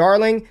receiver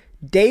darling,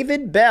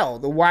 David Bell,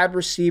 the wide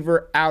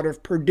receiver out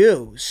of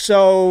Purdue.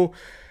 So,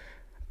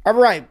 all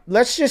right,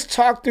 let's just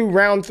talk through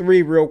round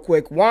 3 real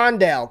quick.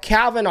 Wan'Dale,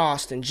 Calvin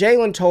Austin,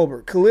 Jalen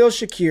Tolbert, Khalil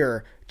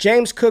Shakir,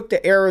 James Cook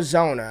to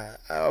Arizona.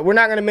 We're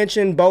not going to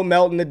mention Bo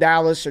Melton to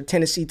Dallas or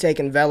Tennessee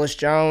taking Velus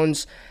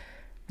Jones.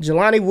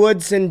 Jelani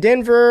Woods in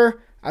Denver.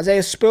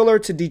 Isaiah Spiller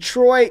to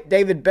Detroit.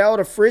 David Bell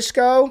to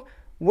Frisco.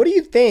 What do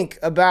you think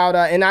about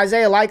and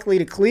Isaiah Likely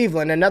to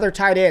Cleveland, another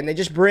tight end?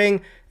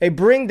 They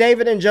bring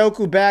David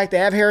Njoku back. They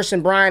have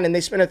Harrison Bryant, and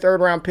they spent a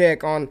third-round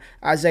pick on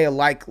Isaiah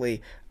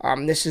Likely.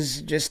 This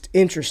is just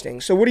interesting.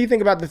 So what do you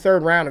think about the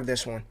third round of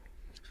this one?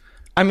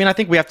 I mean, I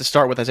think we have to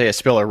start with Isaiah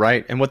Spiller,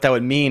 right? And what that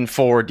would mean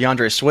for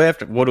DeAndre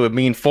Swift, what it would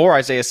mean for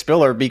Isaiah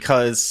Spiller,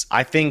 because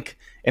I think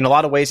in a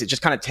lot of ways it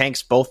just kind of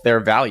tanks both their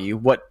value.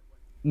 What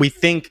we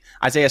think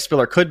Isaiah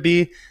Spiller could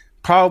be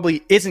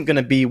probably isn't going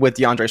to be with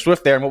DeAndre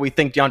Swift there. And what we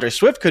think DeAndre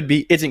Swift could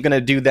be isn't going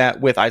to do that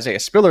with Isaiah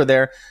Spiller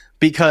there,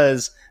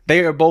 because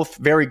they are both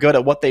very good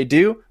at what they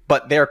do,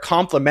 but their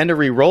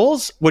complementary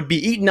roles would be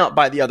eaten up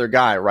by the other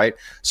guy, right?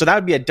 So that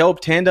would be a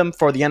dope tandem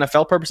for the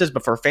NFL purposes,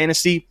 but for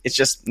fantasy, it's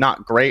just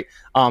not great.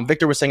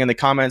 Victor was saying in the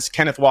comments,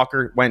 Kenneth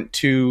Walker went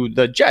to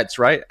the Jets,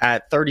 right,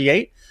 at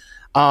 38.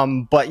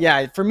 But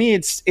yeah, for me,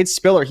 it's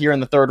Spiller here in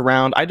the third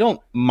round. I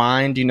don't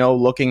mind,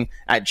 looking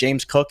at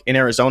James Cook in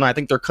Arizona. I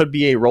think there could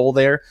be a role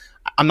there.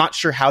 I'm not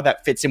sure how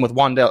that fits in with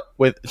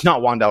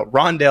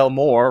Rondale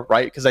Moore,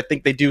 right? Because I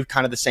think they do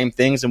kind of the same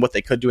things and what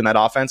they could do in that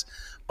offense.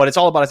 But it's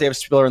all about Isaiah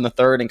Spiller in the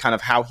third and kind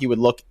of how he would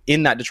look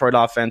in that Detroit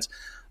offense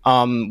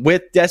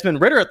with Desmond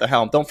Ridder at the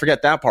helm. Don't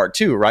forget that part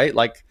too, right?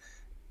 Like,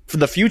 for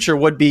the future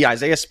would be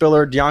Isaiah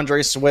Spiller,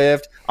 DeAndre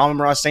Swift,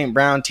 Amon-Ra St.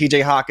 Brown,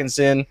 TJ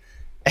Hawkinson,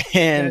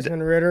 and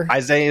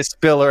Isaiah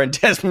Spiller and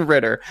Desmond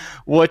Ridder,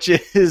 which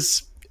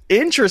is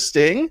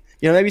interesting.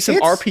 Maybe some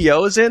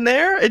RPOs in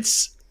there.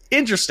 It's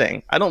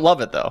interesting. I don't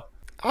love it though.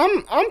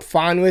 I'm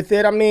fine with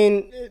it. I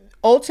mean,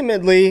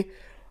 ultimately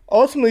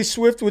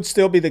Swift would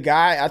still be the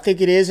guy. I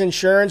think it is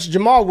insurance.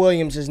 Jamal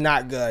Williams is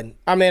not good.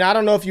 I mean, I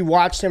don't know if you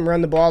watched him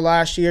run the ball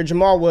last year.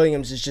 Jamal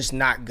Williams is just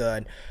not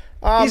good.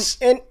 He's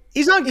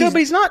not good, but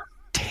he's not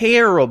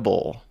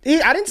terrible.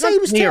 I didn't say he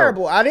was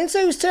terrible. He's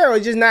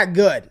just not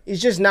good.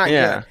 He's just not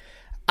good.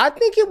 I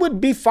think it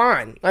would be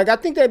fine. I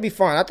think that'd be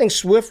fine. I think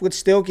Swift would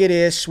still get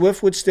his.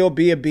 Swift would still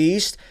be a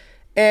beast.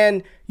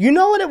 And you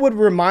know what it would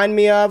remind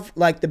me of?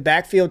 Like the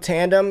backfield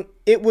tandem?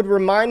 It would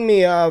remind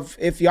me of,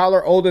 if y'all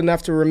are old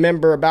enough to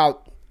remember,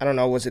 about, I don't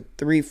know, was it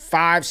 3,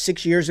 5,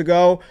 6 years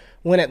ago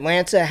when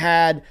Atlanta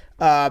had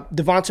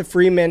Devonta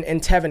Freeman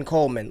and Tevin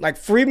Coleman. Like,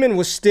 Freeman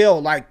was still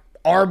like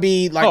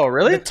RB, like, oh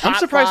really? I'm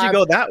surprised 5. You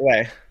go that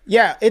way.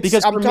 Yeah,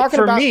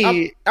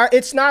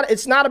 it's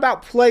not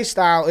about play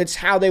style, it's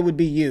how they would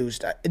be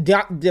used.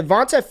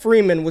 Devonta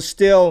Freeman was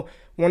still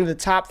one of the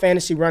top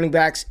fantasy running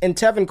backs, and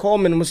Tevin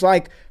Coleman was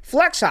like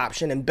flex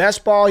option. In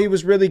best ball, he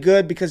was really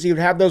good because he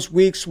would have those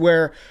weeks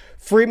where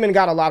Freeman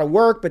got a lot of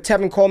work, but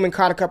Tevin Coleman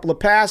caught a couple of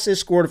passes,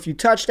 scored a few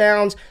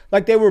touchdowns.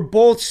 Like, they were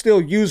both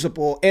still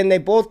usable, and they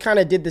both kind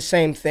of did the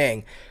same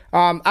thing.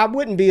 I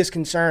wouldn't be as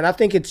concerned. I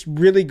think it's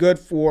really good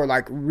for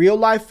like real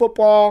life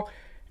football,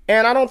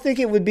 and I don't think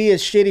it would be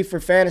as shitty for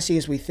fantasy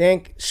as we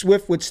think.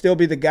 Swift would still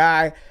be the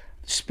guy.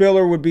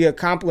 Spiller would be a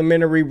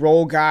complimentary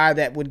role guy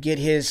that would get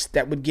his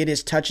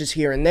touches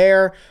here and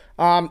there.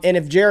 And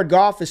if Jared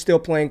Goff is still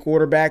playing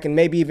quarterback, and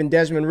maybe even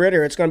Desmond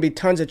Ridder, it's going to be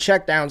tons of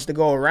checkdowns to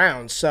go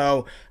around.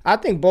 So I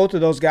think both of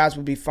those guys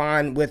would be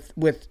fine with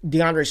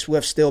DeAndre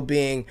Swift still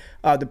being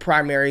the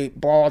primary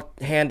ball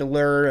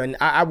handler, and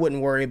I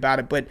wouldn't worry about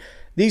it. But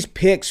these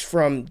picks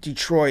from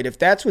Detroit, if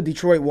that's what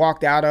Detroit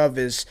walked out of,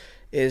 is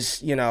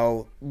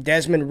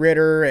Desmond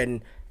Ridder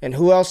and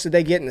who else did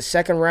they get in the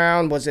second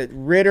round? Was it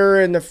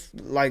Ridder and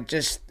it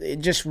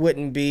just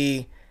wouldn't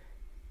be.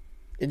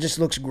 It just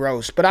looks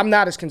gross. But I'm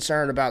not as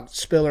concerned about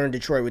Spiller in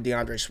Detroit with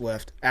DeAndre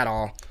Swift at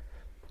all.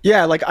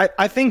 Yeah, like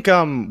I think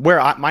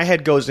where my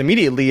head goes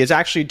immediately is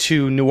actually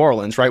to New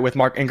Orleans, right, with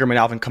Mark Ingram and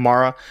Alvin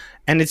Kamara.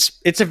 And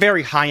it's a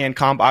very high-end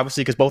comp,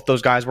 obviously, because both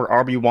those guys were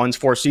RB1s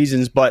 4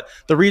 seasons. But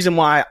the reason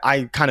why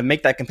I kind of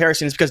make that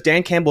comparison is because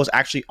Dan Campbell is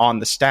actually on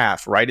the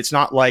staff, right? It's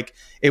not like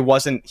it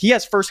wasn't – he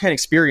has firsthand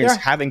experience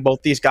having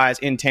both these guys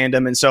in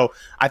tandem. And so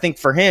I think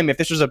for him, if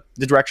this was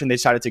the direction they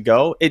decided to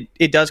go,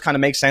 it does kind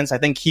of make sense. I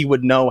think he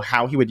would know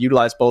how he would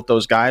utilize both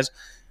those guys.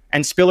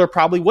 And Spiller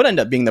probably would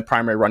end up being the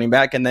primary running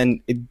back and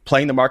then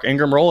playing the Mark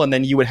Ingram role, and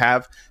then you would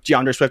have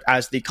DeAndre Swift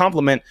as the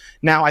complement.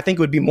 Now, I think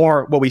it would be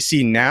more what we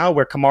see now,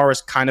 where Kamara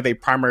is kind of a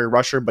primary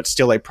rusher, but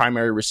still a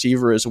primary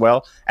receiver as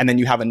well. And then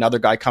you have another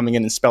guy coming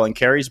in and spelling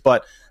carries.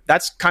 But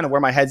that's kind of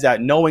where my head's at,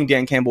 knowing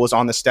Dan Campbell is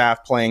on the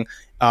staff playing,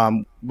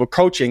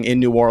 coaching in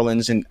New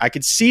Orleans. And I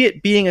could see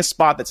it being a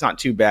spot that's not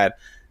too bad.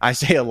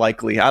 Isaiah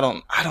Likely, I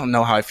don't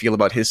know how I feel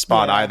about his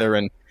spot either.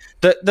 And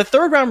the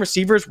third round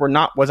receivers were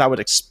not what I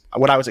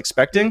was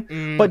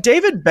expecting, but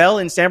David Bell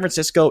in San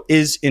Francisco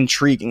is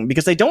intriguing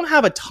because they don't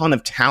have a ton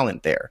of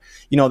talent there.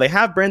 You know, they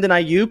have Brandon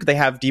Ayuk, they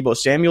have Deebo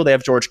Samuel, they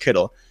have George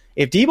Kittle.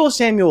 If Deebo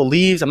Samuel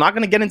leaves, I'm not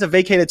going to get into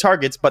vacated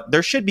targets, but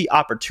there should be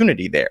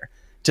opportunity there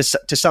to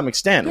some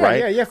extent,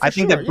 right? Yeah, I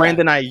think that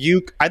Brandon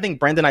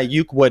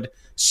Ayuk would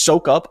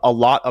soak up a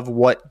lot of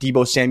what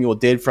Deebo Samuel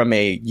did from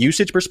a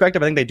usage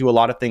perspective. I think they do a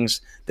lot of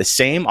things the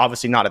same,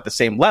 obviously not at the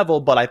same level,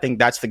 but I think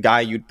that's the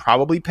guy you'd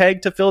probably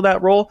peg to fill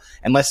that role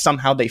unless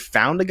somehow they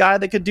found a guy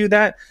that could do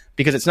that,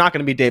 because it's not going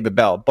to be David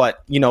Bell,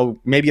 but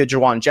maybe a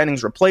Juwan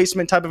Jennings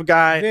replacement type of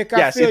guy. Vic,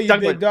 I feel you,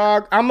 big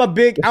dog. I'm a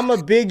big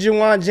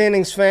Juwan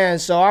Jennings fan,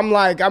 so I'm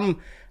like,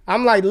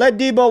 let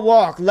Debo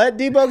walk. Let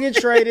Debo get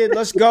traded.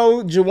 Let's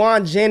go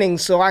Juwan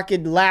Jennings so I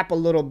could lap a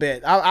little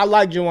bit. I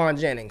like Juwan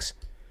Jennings.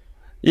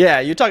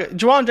 Yeah,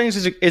 Juwan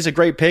Jennings is a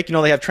great pick.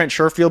 They have Trent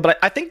Sherfield, but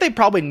I think they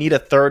probably need a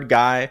third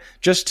guy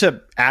just to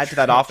add to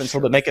that offense a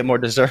little bit, make it more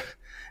deserved.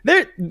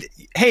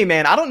 Hey,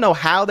 man, I don't know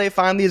how they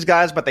find these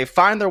guys, but they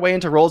find their way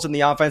into roles in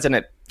the offense, and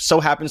it so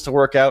happens to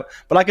work out.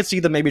 But I could see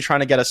them maybe trying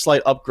to get a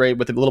slight upgrade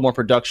with a little more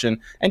production,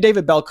 and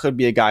David Bell could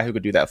be a guy who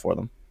could do that for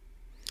them.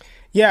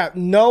 Yeah,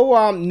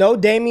 no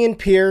Damian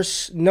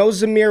Pierce, no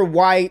Zamir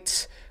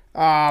White.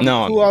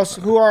 No. Who else?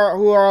 Who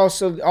are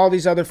also all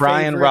these other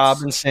Brian favorites?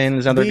 Robinson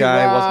is another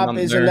guy. Rob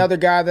is another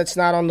guy that's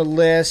not on the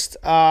list.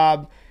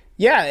 And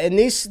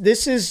this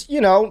is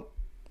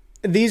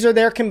these are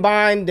their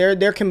combined.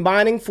 They're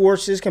combining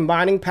forces,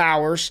 combining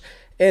powers,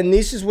 and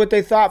this is what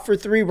they thought for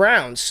 3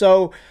 rounds.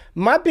 So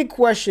my big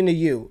question to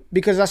you,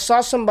 because I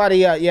saw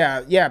somebody,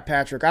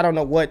 Patrick, I don't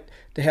know what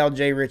the hell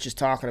Jay Rich is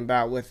talking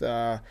about with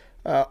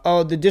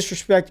the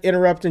disrespect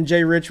interrupting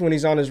Jay Rich when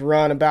he's on his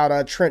run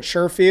about Trent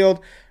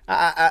Sherfield.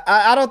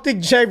 I don't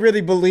think Jay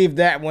really believed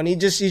that one. He's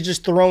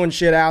just throwing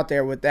shit out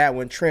there with that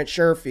one, Trent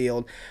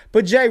Sherfield.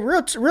 But Jay,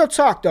 real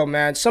talk though,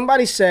 man.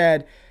 Somebody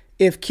said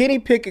if Kenny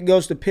Pickett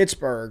goes to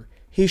Pittsburgh,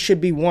 he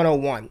should be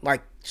 101,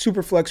 like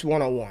Superflex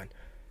 101.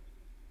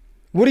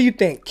 What do you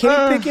think?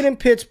 Kenny Pickett in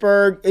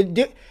Pittsburgh.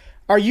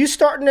 Are you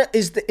starting to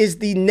is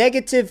the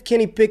negative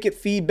Kenny Pickett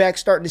feedback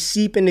starting to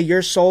seep into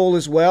your soul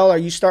as well? Are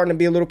you starting to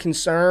be a little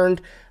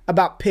concerned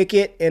about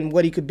Pickett and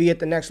what he could be at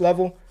the next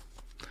level?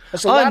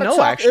 There's a lot of talk.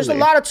 Actually. There's a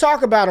lot of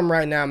talk about him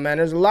right now, man.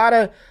 There's a lot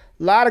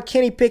of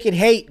Kenny Pickett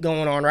hate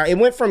going on, right? It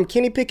went from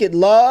Kenny Pickett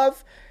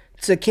love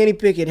to Kenny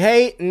Pickett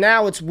hate, and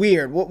now it's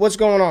weird. What's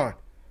going on?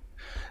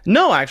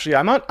 No, actually,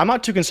 I'm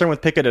not too concerned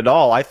with Pickett at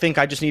all. I think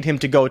I just need him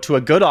to go to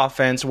a good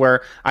offense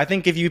where I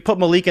think if you put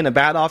Malik in a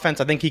bad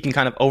offense, I think he can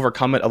kind of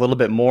overcome it a little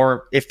bit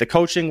more if the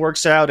coaching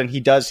works out and he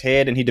does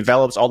hit and he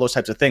develops all those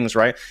types of things,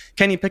 right?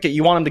 Kenny Pickett,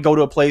 you want him to go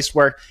to a place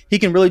where he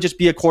can really just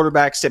be a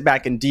quarterback, sit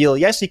back and deal.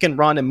 Yes, he can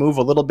run and move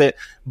a little bit,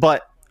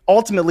 but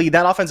ultimately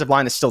that offensive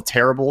line is still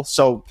terrible.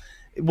 So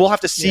we'll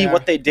have to see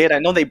what they did. I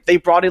know they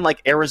brought in like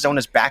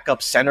Arizona's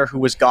backup center who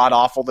was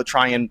god-awful to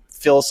try and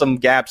fill some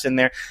gaps in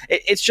there.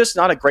 It's just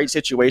not a great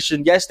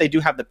situation. Yes, they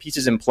do have the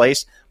pieces in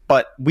place,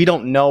 but we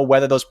don't know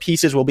whether those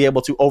pieces will be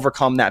able to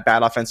overcome that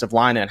bad offensive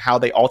line and how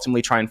they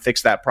ultimately try and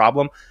fix that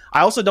problem.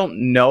 I also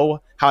don't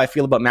know how I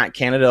feel about Matt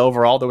Canada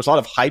overall. There was a lot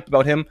of hype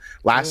about him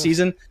last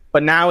season,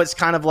 but now it's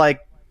kind of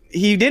like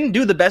he didn't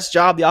do the best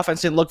job. The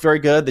offense didn't look very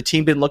good. The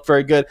team didn't look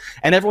very good.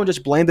 And everyone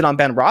just blamed it on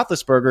Ben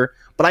Roethlisberger.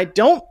 But I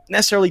don't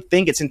necessarily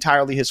think it's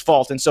entirely his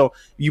fault. And so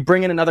you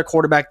bring in another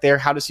quarterback there.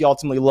 How does he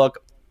ultimately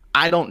look?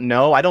 I don't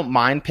know. I don't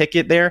mind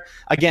Pickett there.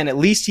 Again, at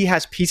least he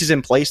has pieces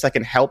in place that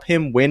can help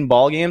him win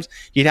ball games.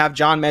 You'd have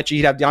John Mechie,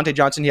 you'd have Deontay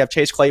Johnson, you'd have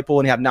Chase Claypool,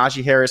 and you have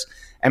Najee Harris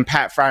and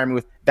Pat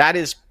Freiermuth. That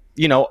is,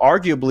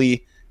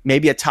 arguably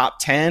maybe a top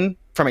 10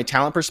 from a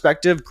talent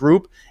perspective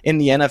group in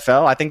the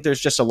NFL. I think there's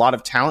just a lot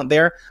of talent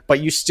there, but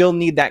you still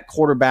need that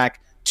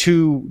quarterback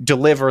to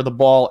deliver the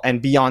ball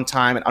and be on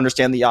time and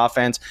understand the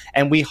offense.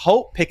 And we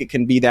hope Pickett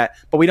can be that,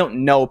 but we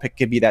don't know Pickett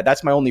can be that.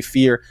 That's my only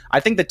fear. I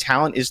think the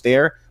talent is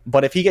there,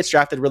 but if he gets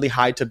drafted really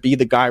high to be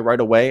the guy right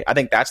away, I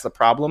think that's the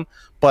problem.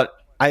 But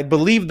I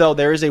believe, though,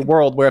 there is a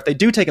world where if they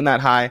do take him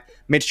that high,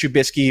 Mitch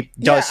Trubisky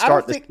does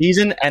start the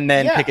season, and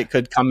then Pickett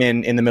could come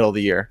in the middle of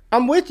the year.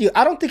 I'm with you.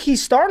 I don't think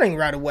he's starting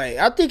right away.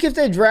 I think if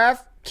they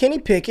draft Kenny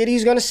Pickett,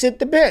 he's going to sit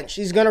the bench.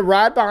 He's going to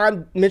ride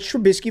behind Mitch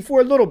Trubisky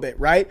for a little bit,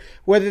 right?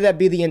 Whether that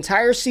be the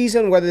entire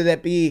season, whether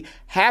that be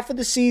half of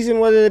the season,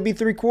 whether that be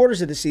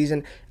 3/4 of the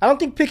season. I don't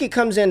think Pickett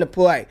comes into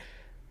play.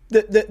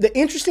 The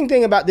interesting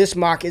thing about this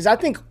mock is I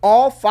think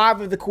all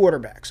five of the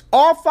quarterbacks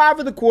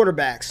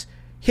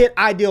hit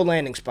ideal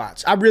landing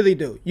spots. I really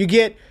do. You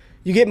get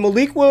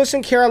Malik Willis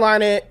in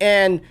Carolina,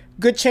 and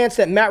good chance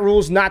that Matt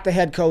Rule's not the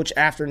head coach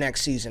after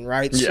next season,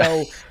 right? Yeah.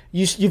 So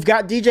you've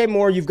got DJ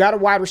Moore, you've got a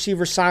wide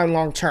receiver signed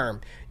long term.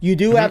 You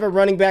do have a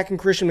running back in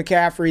Christian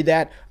McCaffrey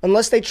that,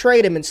 unless they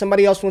trade him and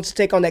somebody else wants to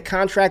take on that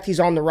contract, he's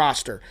on the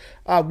roster.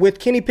 With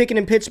Kenny Pickett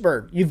in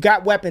Pittsburgh, you've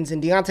got weapons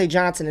in Deontay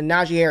Johnson and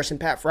Najee Harris and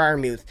Pat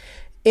Freiermuth.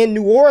 In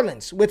New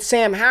Orleans, with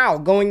Sam Howell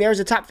going there as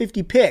a top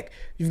 50 pick,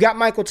 you've got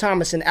Michael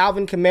Thomas and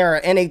Alvin Kamara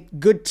and a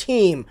good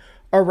team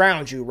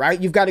around you, right?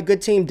 You've got a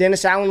good team.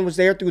 Dennis Allen was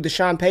there through the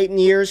Sean Payton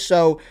years,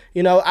 so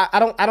I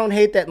don't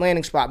hate that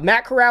landing spot.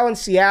 Matt Corral in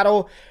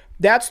Seattle,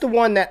 that's the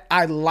one that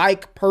I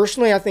like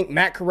personally. I think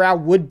Matt Corral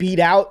would beat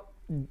out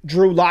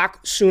Drew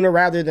Lock sooner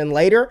rather than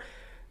later.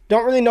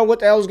 Don't really know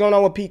what the hell is going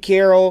on with Pete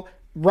Carroll.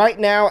 Right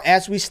now,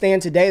 as we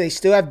stand today, they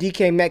still have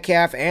DK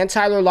Metcalf and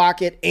Tyler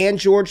Lockett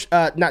and Noah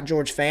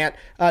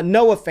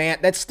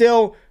Fant. That's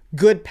still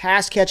good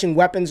pass-catching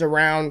weapons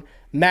around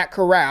Matt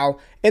Corral.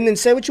 And then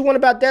say what you want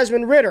about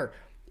Desmond Ridder.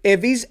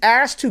 If he's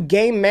asked to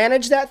game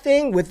manage that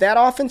thing with that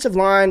offensive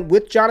line,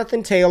 with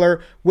Jonathan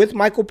Taylor, with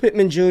Michael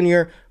Pittman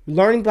Jr.,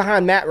 learning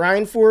behind Matt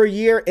Ryan for a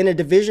year in a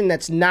division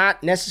that's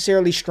not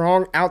necessarily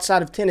strong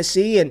outside of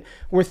Tennessee, and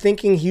we're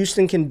thinking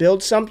Houston can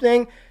build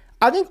something,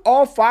 I think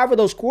all five of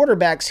those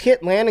quarterbacks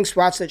hit landing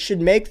spots that should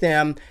make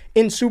them,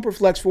 in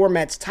Superflex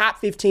formats, top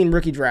 15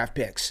 rookie draft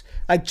picks.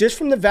 Like, just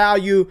from the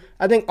value,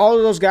 I think all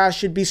of those guys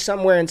should be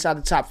somewhere inside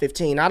the top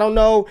 15. I don't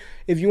know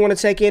if you want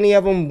to take any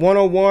of them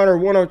 101 or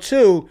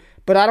 102,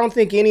 but I don't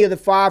think any of the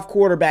five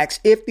quarterbacks,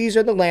 if these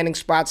are the landing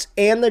spots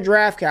and the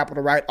draft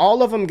capital, right,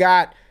 all of them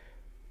got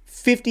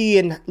 50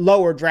 and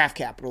lower draft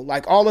capital.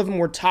 Like, all of them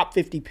were top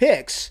 50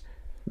 picks.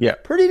 Yeah.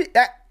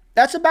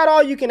 That's about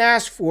all you can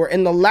ask for.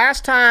 And the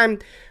last time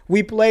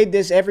we played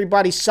this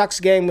everybody sucks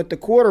game with the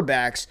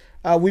quarterbacks,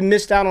 we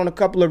missed out on a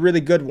couple of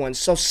really good ones.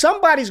 So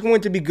somebody's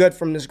going to be good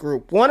from this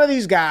group. One of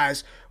these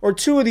guys or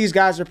two of these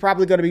guys are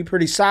probably going to be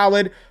pretty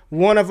solid.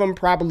 One of them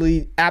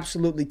probably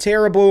absolutely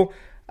terrible.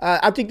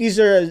 I think these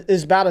are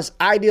about as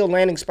ideal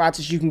landing spots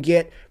as you can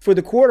get for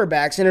the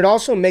quarterbacks, and it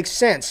also makes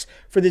sense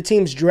for the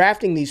teams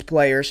drafting these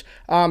players.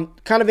 Kind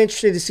of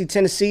interested to see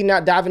Tennessee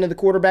not dive into the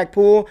quarterback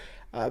pool.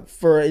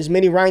 For as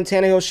many Ryan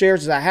Tannehill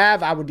shares as I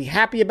have, I would be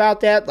happy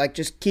about that. Like,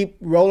 just keep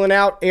rolling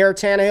out Air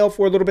Tannehill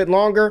for a little bit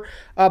longer.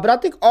 But I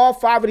think all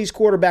five of these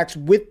quarterbacks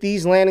with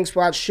these landing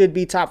spots should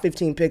be top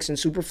 15 picks in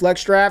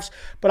Superflex drafts.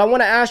 But I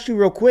want to ask you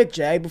real quick,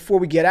 Jay, before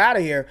we get out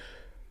of here.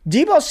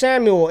 Deebo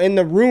Samuel and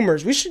the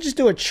rumors, we should just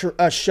do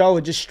a show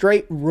of just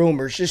straight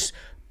rumors, just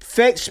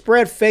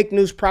spread fake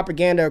news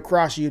propaganda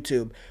across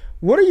YouTube.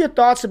 What are your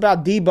thoughts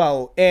about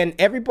Deebo and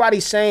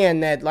everybody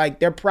saying that, like,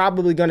 they're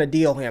probably going to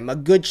deal him? A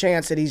good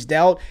chance that he's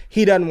dealt.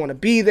 He doesn't want to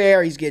be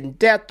there. He's getting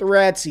death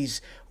threats.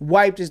 He's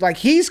wiped his, like,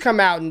 he's come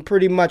out and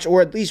pretty much,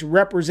 or at least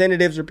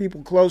representatives or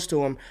people close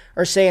to him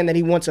are saying that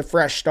he wants a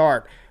fresh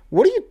start.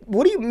 What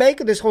do you make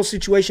of this whole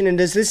situation? And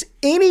does this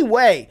any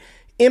way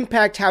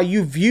impact how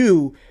you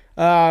view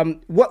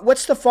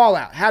what's the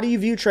fallout? How do you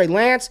view Trey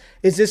Lance?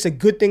 Is this a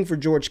good thing for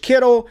George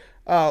Kittle?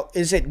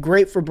 Is it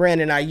great for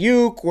Brandon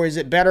Ayuk, or is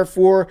it better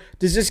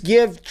does this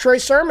give Trey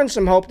Sermon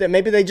some hope that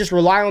maybe they just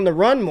rely on the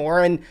run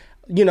more? And,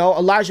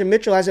 Elijah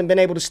Mitchell hasn't been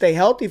able to stay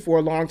healthy for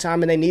a long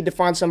time, and they need to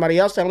find somebody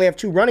else. They only have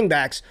two running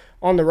backs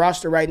on the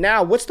roster right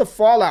now. What's the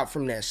fallout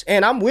from this?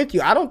 And I'm with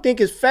you. I don't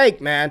think it's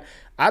fake, man.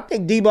 I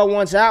think Deebo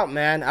wants out,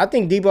 man. I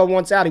think Deebo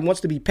wants out. He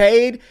wants to be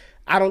paid.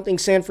 I don't think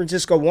San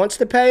Francisco wants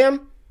to pay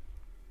him.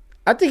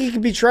 I think he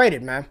could be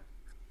traded, man.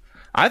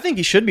 I think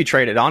he should be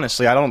traded,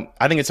 honestly. I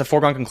think it's a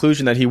foregone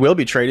conclusion that he will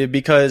be traded,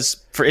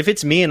 because if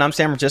it's me and I'm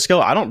San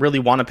Francisco, I don't really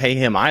want to pay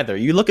him either.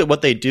 You look at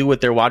what they do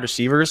with their wide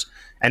receivers,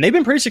 and they've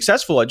been pretty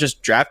successful at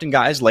just drafting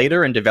guys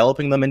later and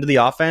developing them into the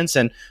offense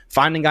and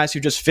finding guys who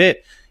just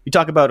fit. You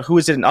talk about who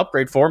is it an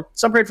upgrade for?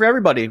 It's an upgrade for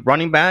everybody.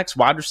 Running backs,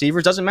 wide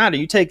receivers, doesn't matter.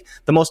 You take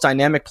the most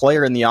dynamic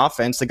player in the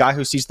offense, the guy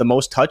who sees the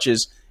most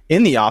touches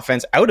in the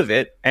offense out of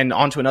it and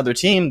onto another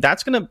team,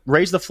 that's going to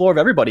raise the floor of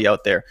everybody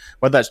out there,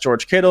 whether that's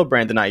George Kittle,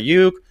 Brandon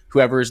Ayuk,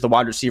 whoever is the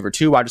wide receiver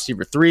 2, wide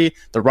receiver 3,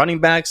 the running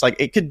backs. Like,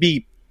 it could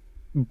be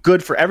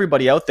good for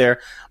everybody out there.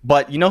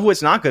 But you know who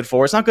it's not good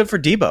for? It's not good for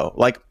Deebo.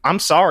 Like, I'm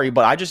sorry,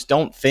 but I just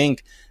don't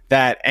think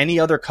that any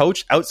other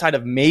coach outside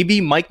of maybe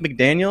Mike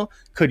McDaniel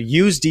could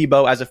use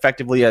Deebo as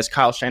effectively as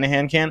Kyle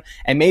Shanahan can.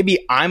 And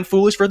maybe I'm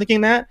foolish for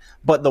thinking that,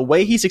 but the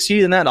way he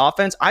succeeded in that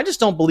offense, I just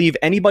don't believe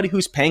anybody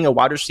who's paying a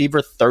wide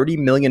receiver $30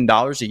 million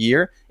a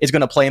year is going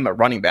to play him at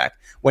running back.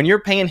 When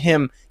you're paying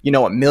him,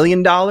 $1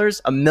 million,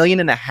 $1.5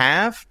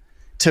 million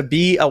to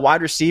be a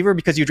wide receiver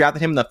because you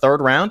drafted him in the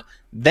third round,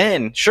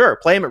 then sure,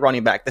 play him at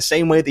running back. The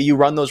same way that you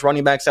run those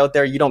running backs out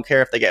there, you don't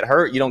care if they get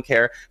hurt, you don't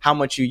care how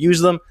much you use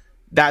them.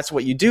 that's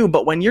what you do.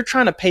 But when you're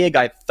trying to pay a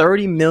guy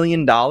 $30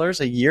 million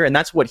a year, and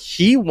that's what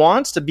he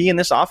wants to be in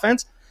this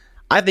offense,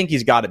 I think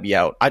he's got to be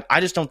out. I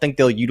just don't think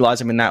they'll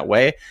utilize him in that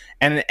way.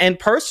 And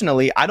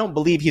personally, I don't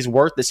believe he's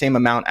worth the same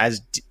amount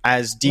as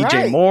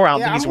DJ Moore. I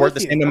don't think he's worth the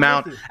same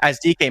amount as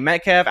DK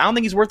Metcalf. I don't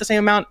think he's worth the same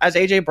amount as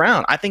AJ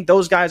Brown. I think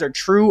those guys are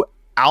true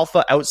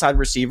alpha outside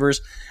receivers.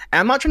 And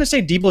I'm not trying to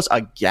say Debo's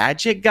a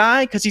gadget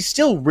guy because he's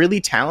still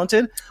really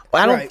talented,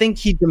 but I don't think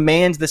he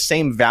demands the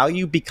same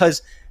value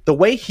because the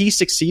way he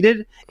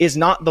succeeded is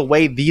not the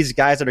way these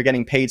guys that are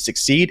getting paid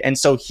succeed. And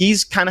so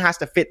he's kind of has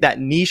to fit that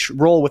niche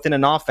role within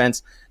an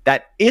offense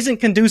that isn't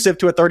conducive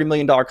to a $30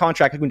 million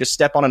contract who can just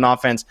step on an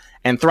offense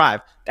and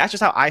thrive. That's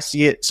just how I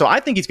see it. So I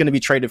think he's going to be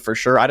traded for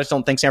sure. I just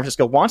don't think San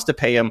Francisco wants to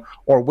pay him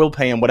or will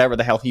pay him whatever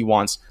the hell he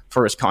wants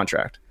for his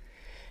contract.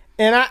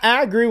 And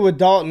I agree with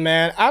Dalton,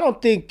 man. I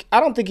don't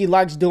think he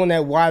likes doing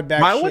that wide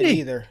back shit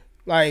either.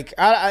 Like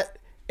I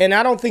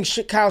don't think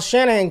Kyle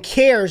Shanahan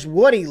cares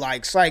what he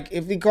likes. Like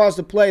if he calls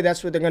the play,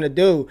 that's what they're gonna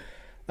do.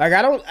 Like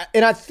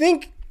I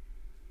think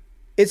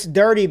it's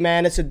dirty,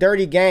 man. It's a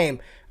dirty game.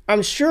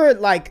 I'm sure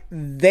like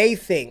they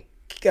think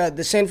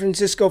the San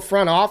Francisco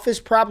front office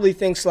probably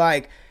thinks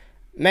like,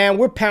 man,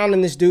 we're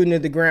pounding this dude into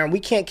the ground. We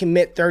can't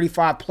commit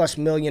 $35+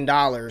 million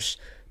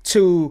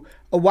to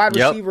a wide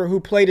receiver who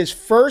played his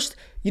first.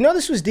 You know,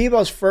 this was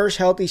Debo's first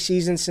healthy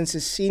season since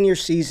his senior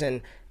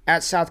season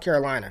at South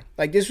Carolina.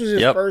 Like, this was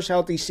his first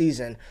healthy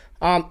season.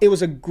 It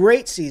was a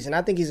great season.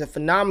 I think he's a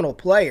phenomenal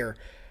player.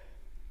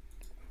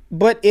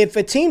 But if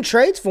a team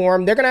trades for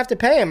him, they're going to have to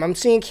pay him. I'm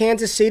seeing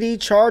Kansas City,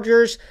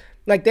 Chargers.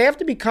 Like, they have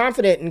to be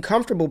confident and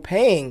comfortable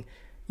paying,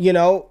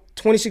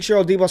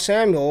 26-year-old Debo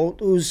Samuel,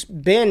 who's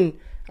been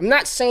 – I'm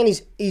not saying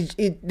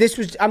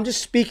I'm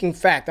just speaking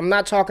fact. I'm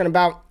not talking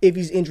about if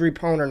he's injury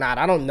prone or not.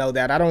 I don't know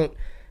that.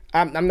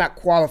 I'm not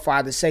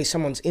qualified to say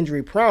someone's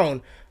injury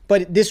prone,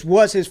 but this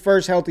was his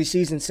first healthy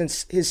season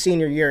since his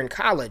senior year in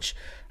college.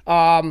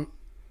 I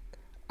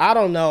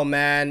don't know,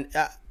 man.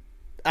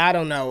 I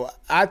don't know.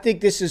 I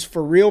think this is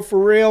for real, for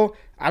real.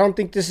 I don't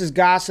think this is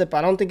gossip.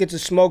 I don't think it's a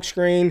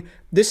smokescreen.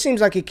 This seems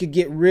like it could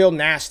get real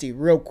nasty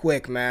real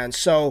quick, man.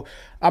 So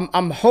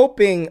I'm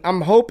hoping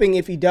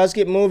if he does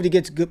get moved, he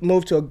gets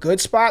moved to a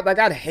good spot. Like,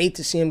 I'd hate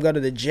to see him go to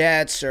the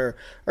Jets or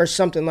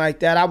something like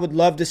that. I would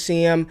love to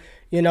see him.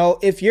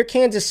 If you're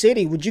Kansas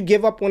City, would you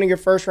give up one of your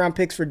first-round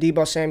picks for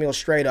Debo Samuel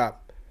straight up?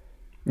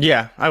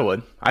 Yeah, I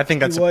would. I think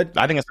that's a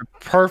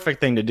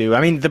perfect thing to do. I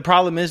mean, the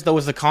problem is though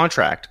is the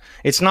contract.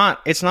 It's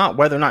not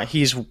whether or not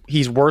he's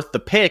worth the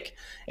pick.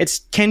 It's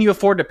can you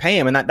afford to pay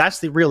him, and that's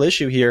the real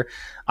issue here.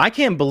 I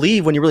can't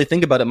believe when you really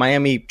think about it,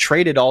 Miami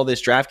traded all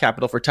this draft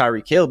capital for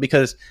Tyreek Hill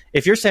because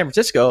if you're San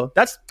Francisco,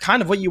 that's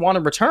kind of what you want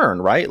in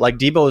return, right? Like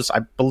Debo's, I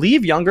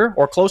believe, younger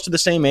or close to the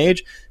same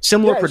age,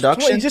 similar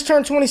production. He just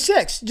turned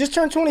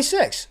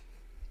 26.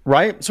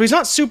 Right? So he's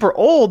not super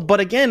old, but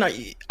again,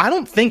 I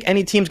don't think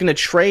any team's going to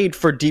trade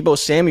for Debo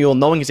Samuel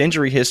knowing his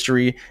injury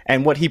history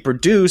and what he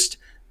produced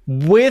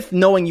with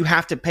knowing you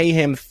have to pay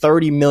him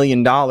 $30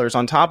 million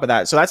on top of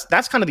that. So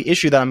that's kind of the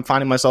issue that I'm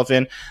finding myself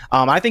in.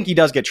 I think he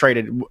does get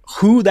traded.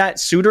 Who that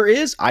suitor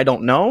is, I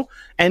don't know.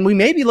 And we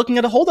may be looking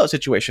at a holdout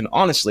situation,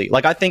 honestly.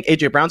 Like, I think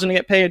AJ Brown's going to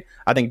get paid.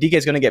 I think DK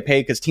is going to get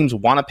paid because teams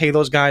want to pay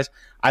those guys.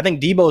 I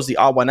think Debo is the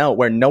odd one out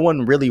where no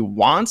one really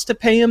wants to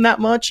pay him that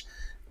much.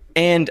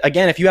 And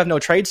again, if you have no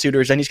trade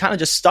suitors, then he's kind of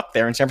just stuck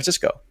there in San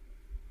Francisco.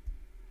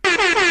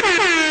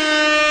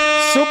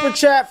 Super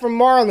chat from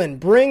Marlon.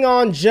 Bring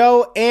on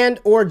Joe and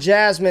or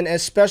Jasmine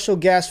as special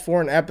guests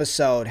for an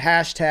episode.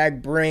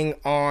 # bring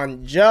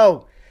on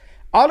Joe.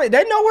 They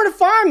know where to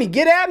find me.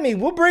 Get at me.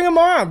 We'll bring them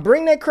on.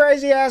 Bring their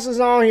crazy asses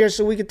on here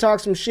so we can talk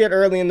some shit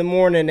early in the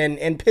morning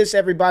and piss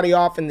everybody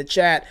off in the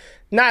chat.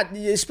 Not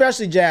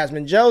especially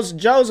Jasmine.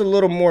 Joe's a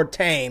little more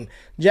tame.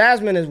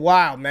 Jasmine is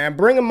wild, man.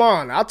 Bring them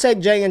on. I'll take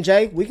J and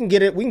J. We can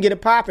get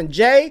it popping.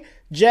 J,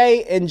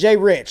 and J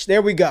Rich.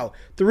 There we go.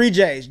 3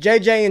 J's.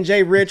 JJ and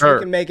J Rich. Sure.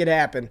 We can make it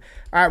happen.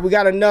 All right, we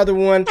got another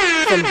one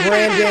from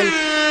Brandon.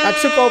 I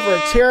took over a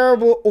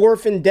terrible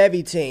orphan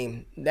Devy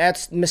team.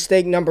 That's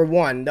mistake number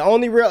 1. The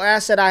only real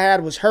asset I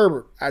had was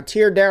Herbert. I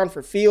teared down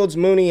for Fields,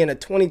 Mooney, and a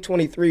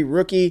 2023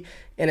 rookie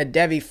and a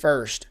Devy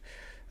first.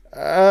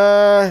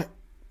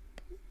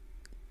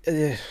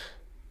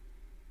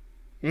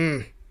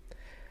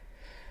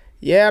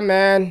 Yeah,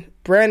 man.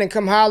 Brandon,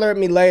 come holler at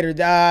me later.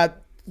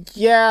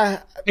 Yeah.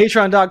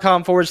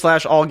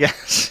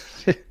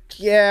 Patreon.com/allgas.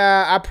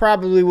 Yeah, I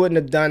probably wouldn't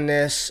have done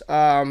this.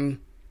 Are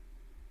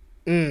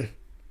you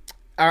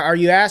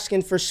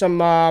asking for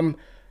some?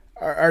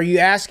 Are you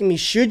asking me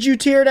should you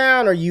tear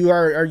down, or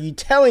are you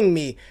telling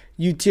me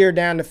you tear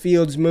down the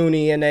Fields,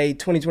 Mooney, and a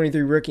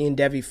 2023 rookie and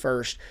Devy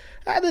first?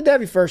 The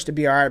Devy first to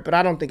be all right, but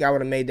I don't think I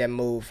would have made that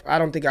move. I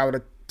don't think I would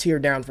have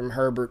teared down from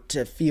Herbert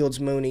to Fields,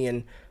 Mooney,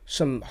 and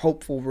some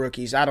hopeful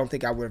rookies. I don't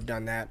think I would have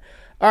done that.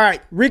 All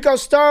right, Rico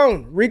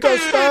Stone.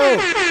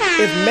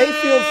 If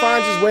Mayfield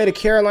finds his way to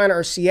Carolina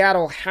or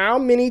Seattle, how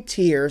many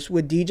tiers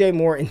would DJ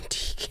Moore and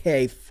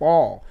DK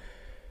fall?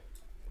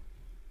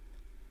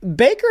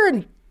 Baker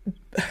and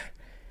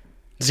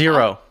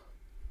 0.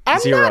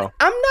 Zero.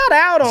 I'm not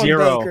out on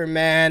Zero. Baker,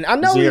 man. I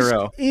know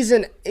Zero. he's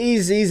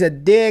a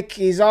dick.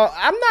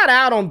 I'm not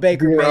out on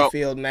Baker Zero.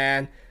 Mayfield,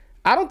 man.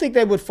 I don't think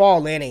they would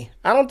fall any.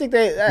 I don't think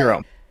they.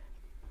 Zero.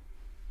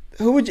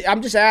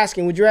 I'm just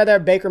asking. Would you rather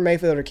have Baker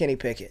Mayfield or Kenny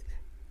Pickett?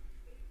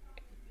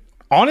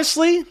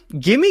 Honestly,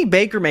 give me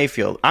Baker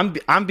Mayfield.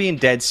 I'm being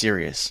dead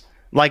serious.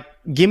 Like,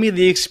 give me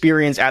the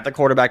experience at the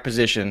quarterback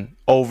position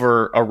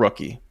over a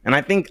rookie. And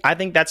I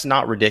think that's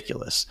not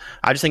ridiculous.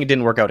 I just think it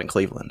didn't work out in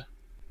Cleveland.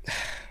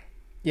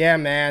 Yeah,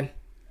 man.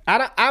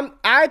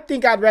 I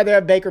think I'd rather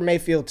have Baker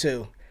Mayfield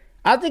too.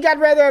 I think I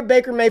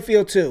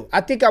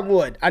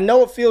would. I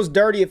know it feels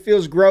dirty. It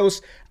feels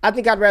gross. I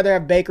think I'd rather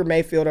have Baker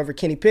Mayfield over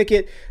Kenny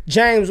Pickett.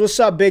 James, what's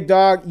up, big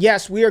dog?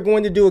 Yes, we are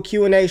going to do a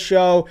Q&A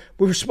show.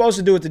 We were supposed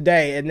to do it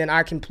today, and then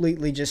I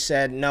completely just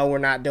said, no, we're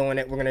not doing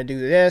it. We're going to do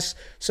this.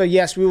 So,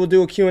 yes, we will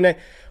do a Q&A.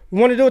 We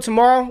want to do it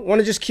tomorrow? Want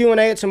to just Q&A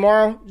it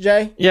tomorrow,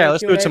 Jay? Yeah,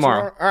 let's do it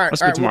tomorrow. All right,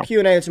 we'll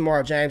Q&A it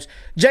tomorrow, James.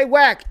 Jay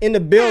Wack in the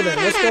building.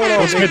 What's going on,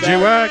 What's big good, dog?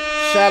 Jay Wack?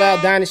 Shout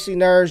out Dynasty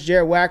Nerds,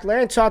 Jared Wack.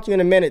 Larry, talk to you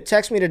in a minute.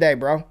 Text me today,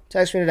 bro.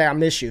 Text me today. I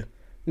miss you.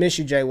 Miss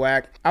you, Jay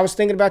Wack. I was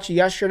thinking about you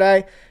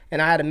yesterday,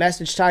 and I had a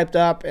message typed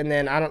up, and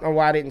then I don't know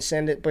why I didn't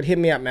send it, but hit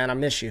me up, man. I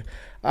miss you.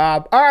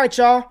 All right,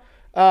 y'all.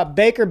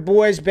 Baker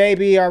boys,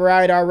 baby. All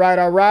right.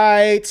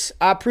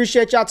 I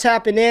appreciate y'all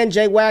tapping in.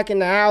 Jay Wack in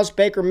the house.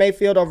 Baker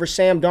Mayfield over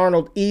Sam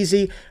Darnold.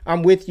 Easy.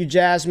 I'm with you,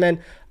 Jasmine.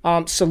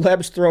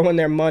 Celebs throwing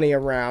their money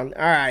around.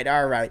 All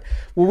right.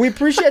 Well, we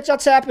appreciate y'all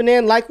tapping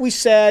in. Like we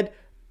said,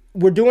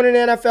 we're doing an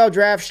NFL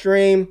draft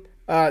stream.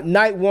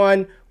 Night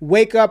one.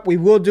 Wake up. We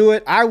will do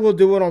it. I will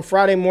do it on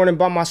Friday morning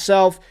by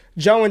myself.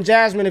 Joe and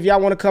Jasmine, if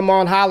y'all want to come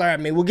on, holler at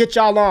me. We'll get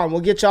y'all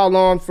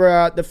on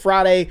for the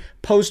Friday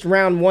post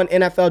round one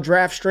NFL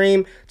draft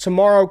stream.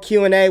 Tomorrow,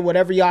 Q&A,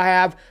 whatever y'all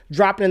have,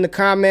 drop it in the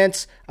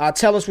comments.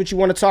 Tell us what you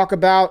want to talk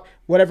about.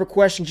 Whatever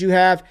questions you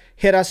have,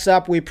 hit us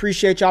up. We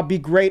appreciate y'all. Be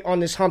great on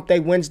this Hump Day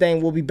Wednesday,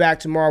 and we'll be back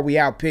tomorrow. We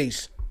out.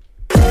 Peace.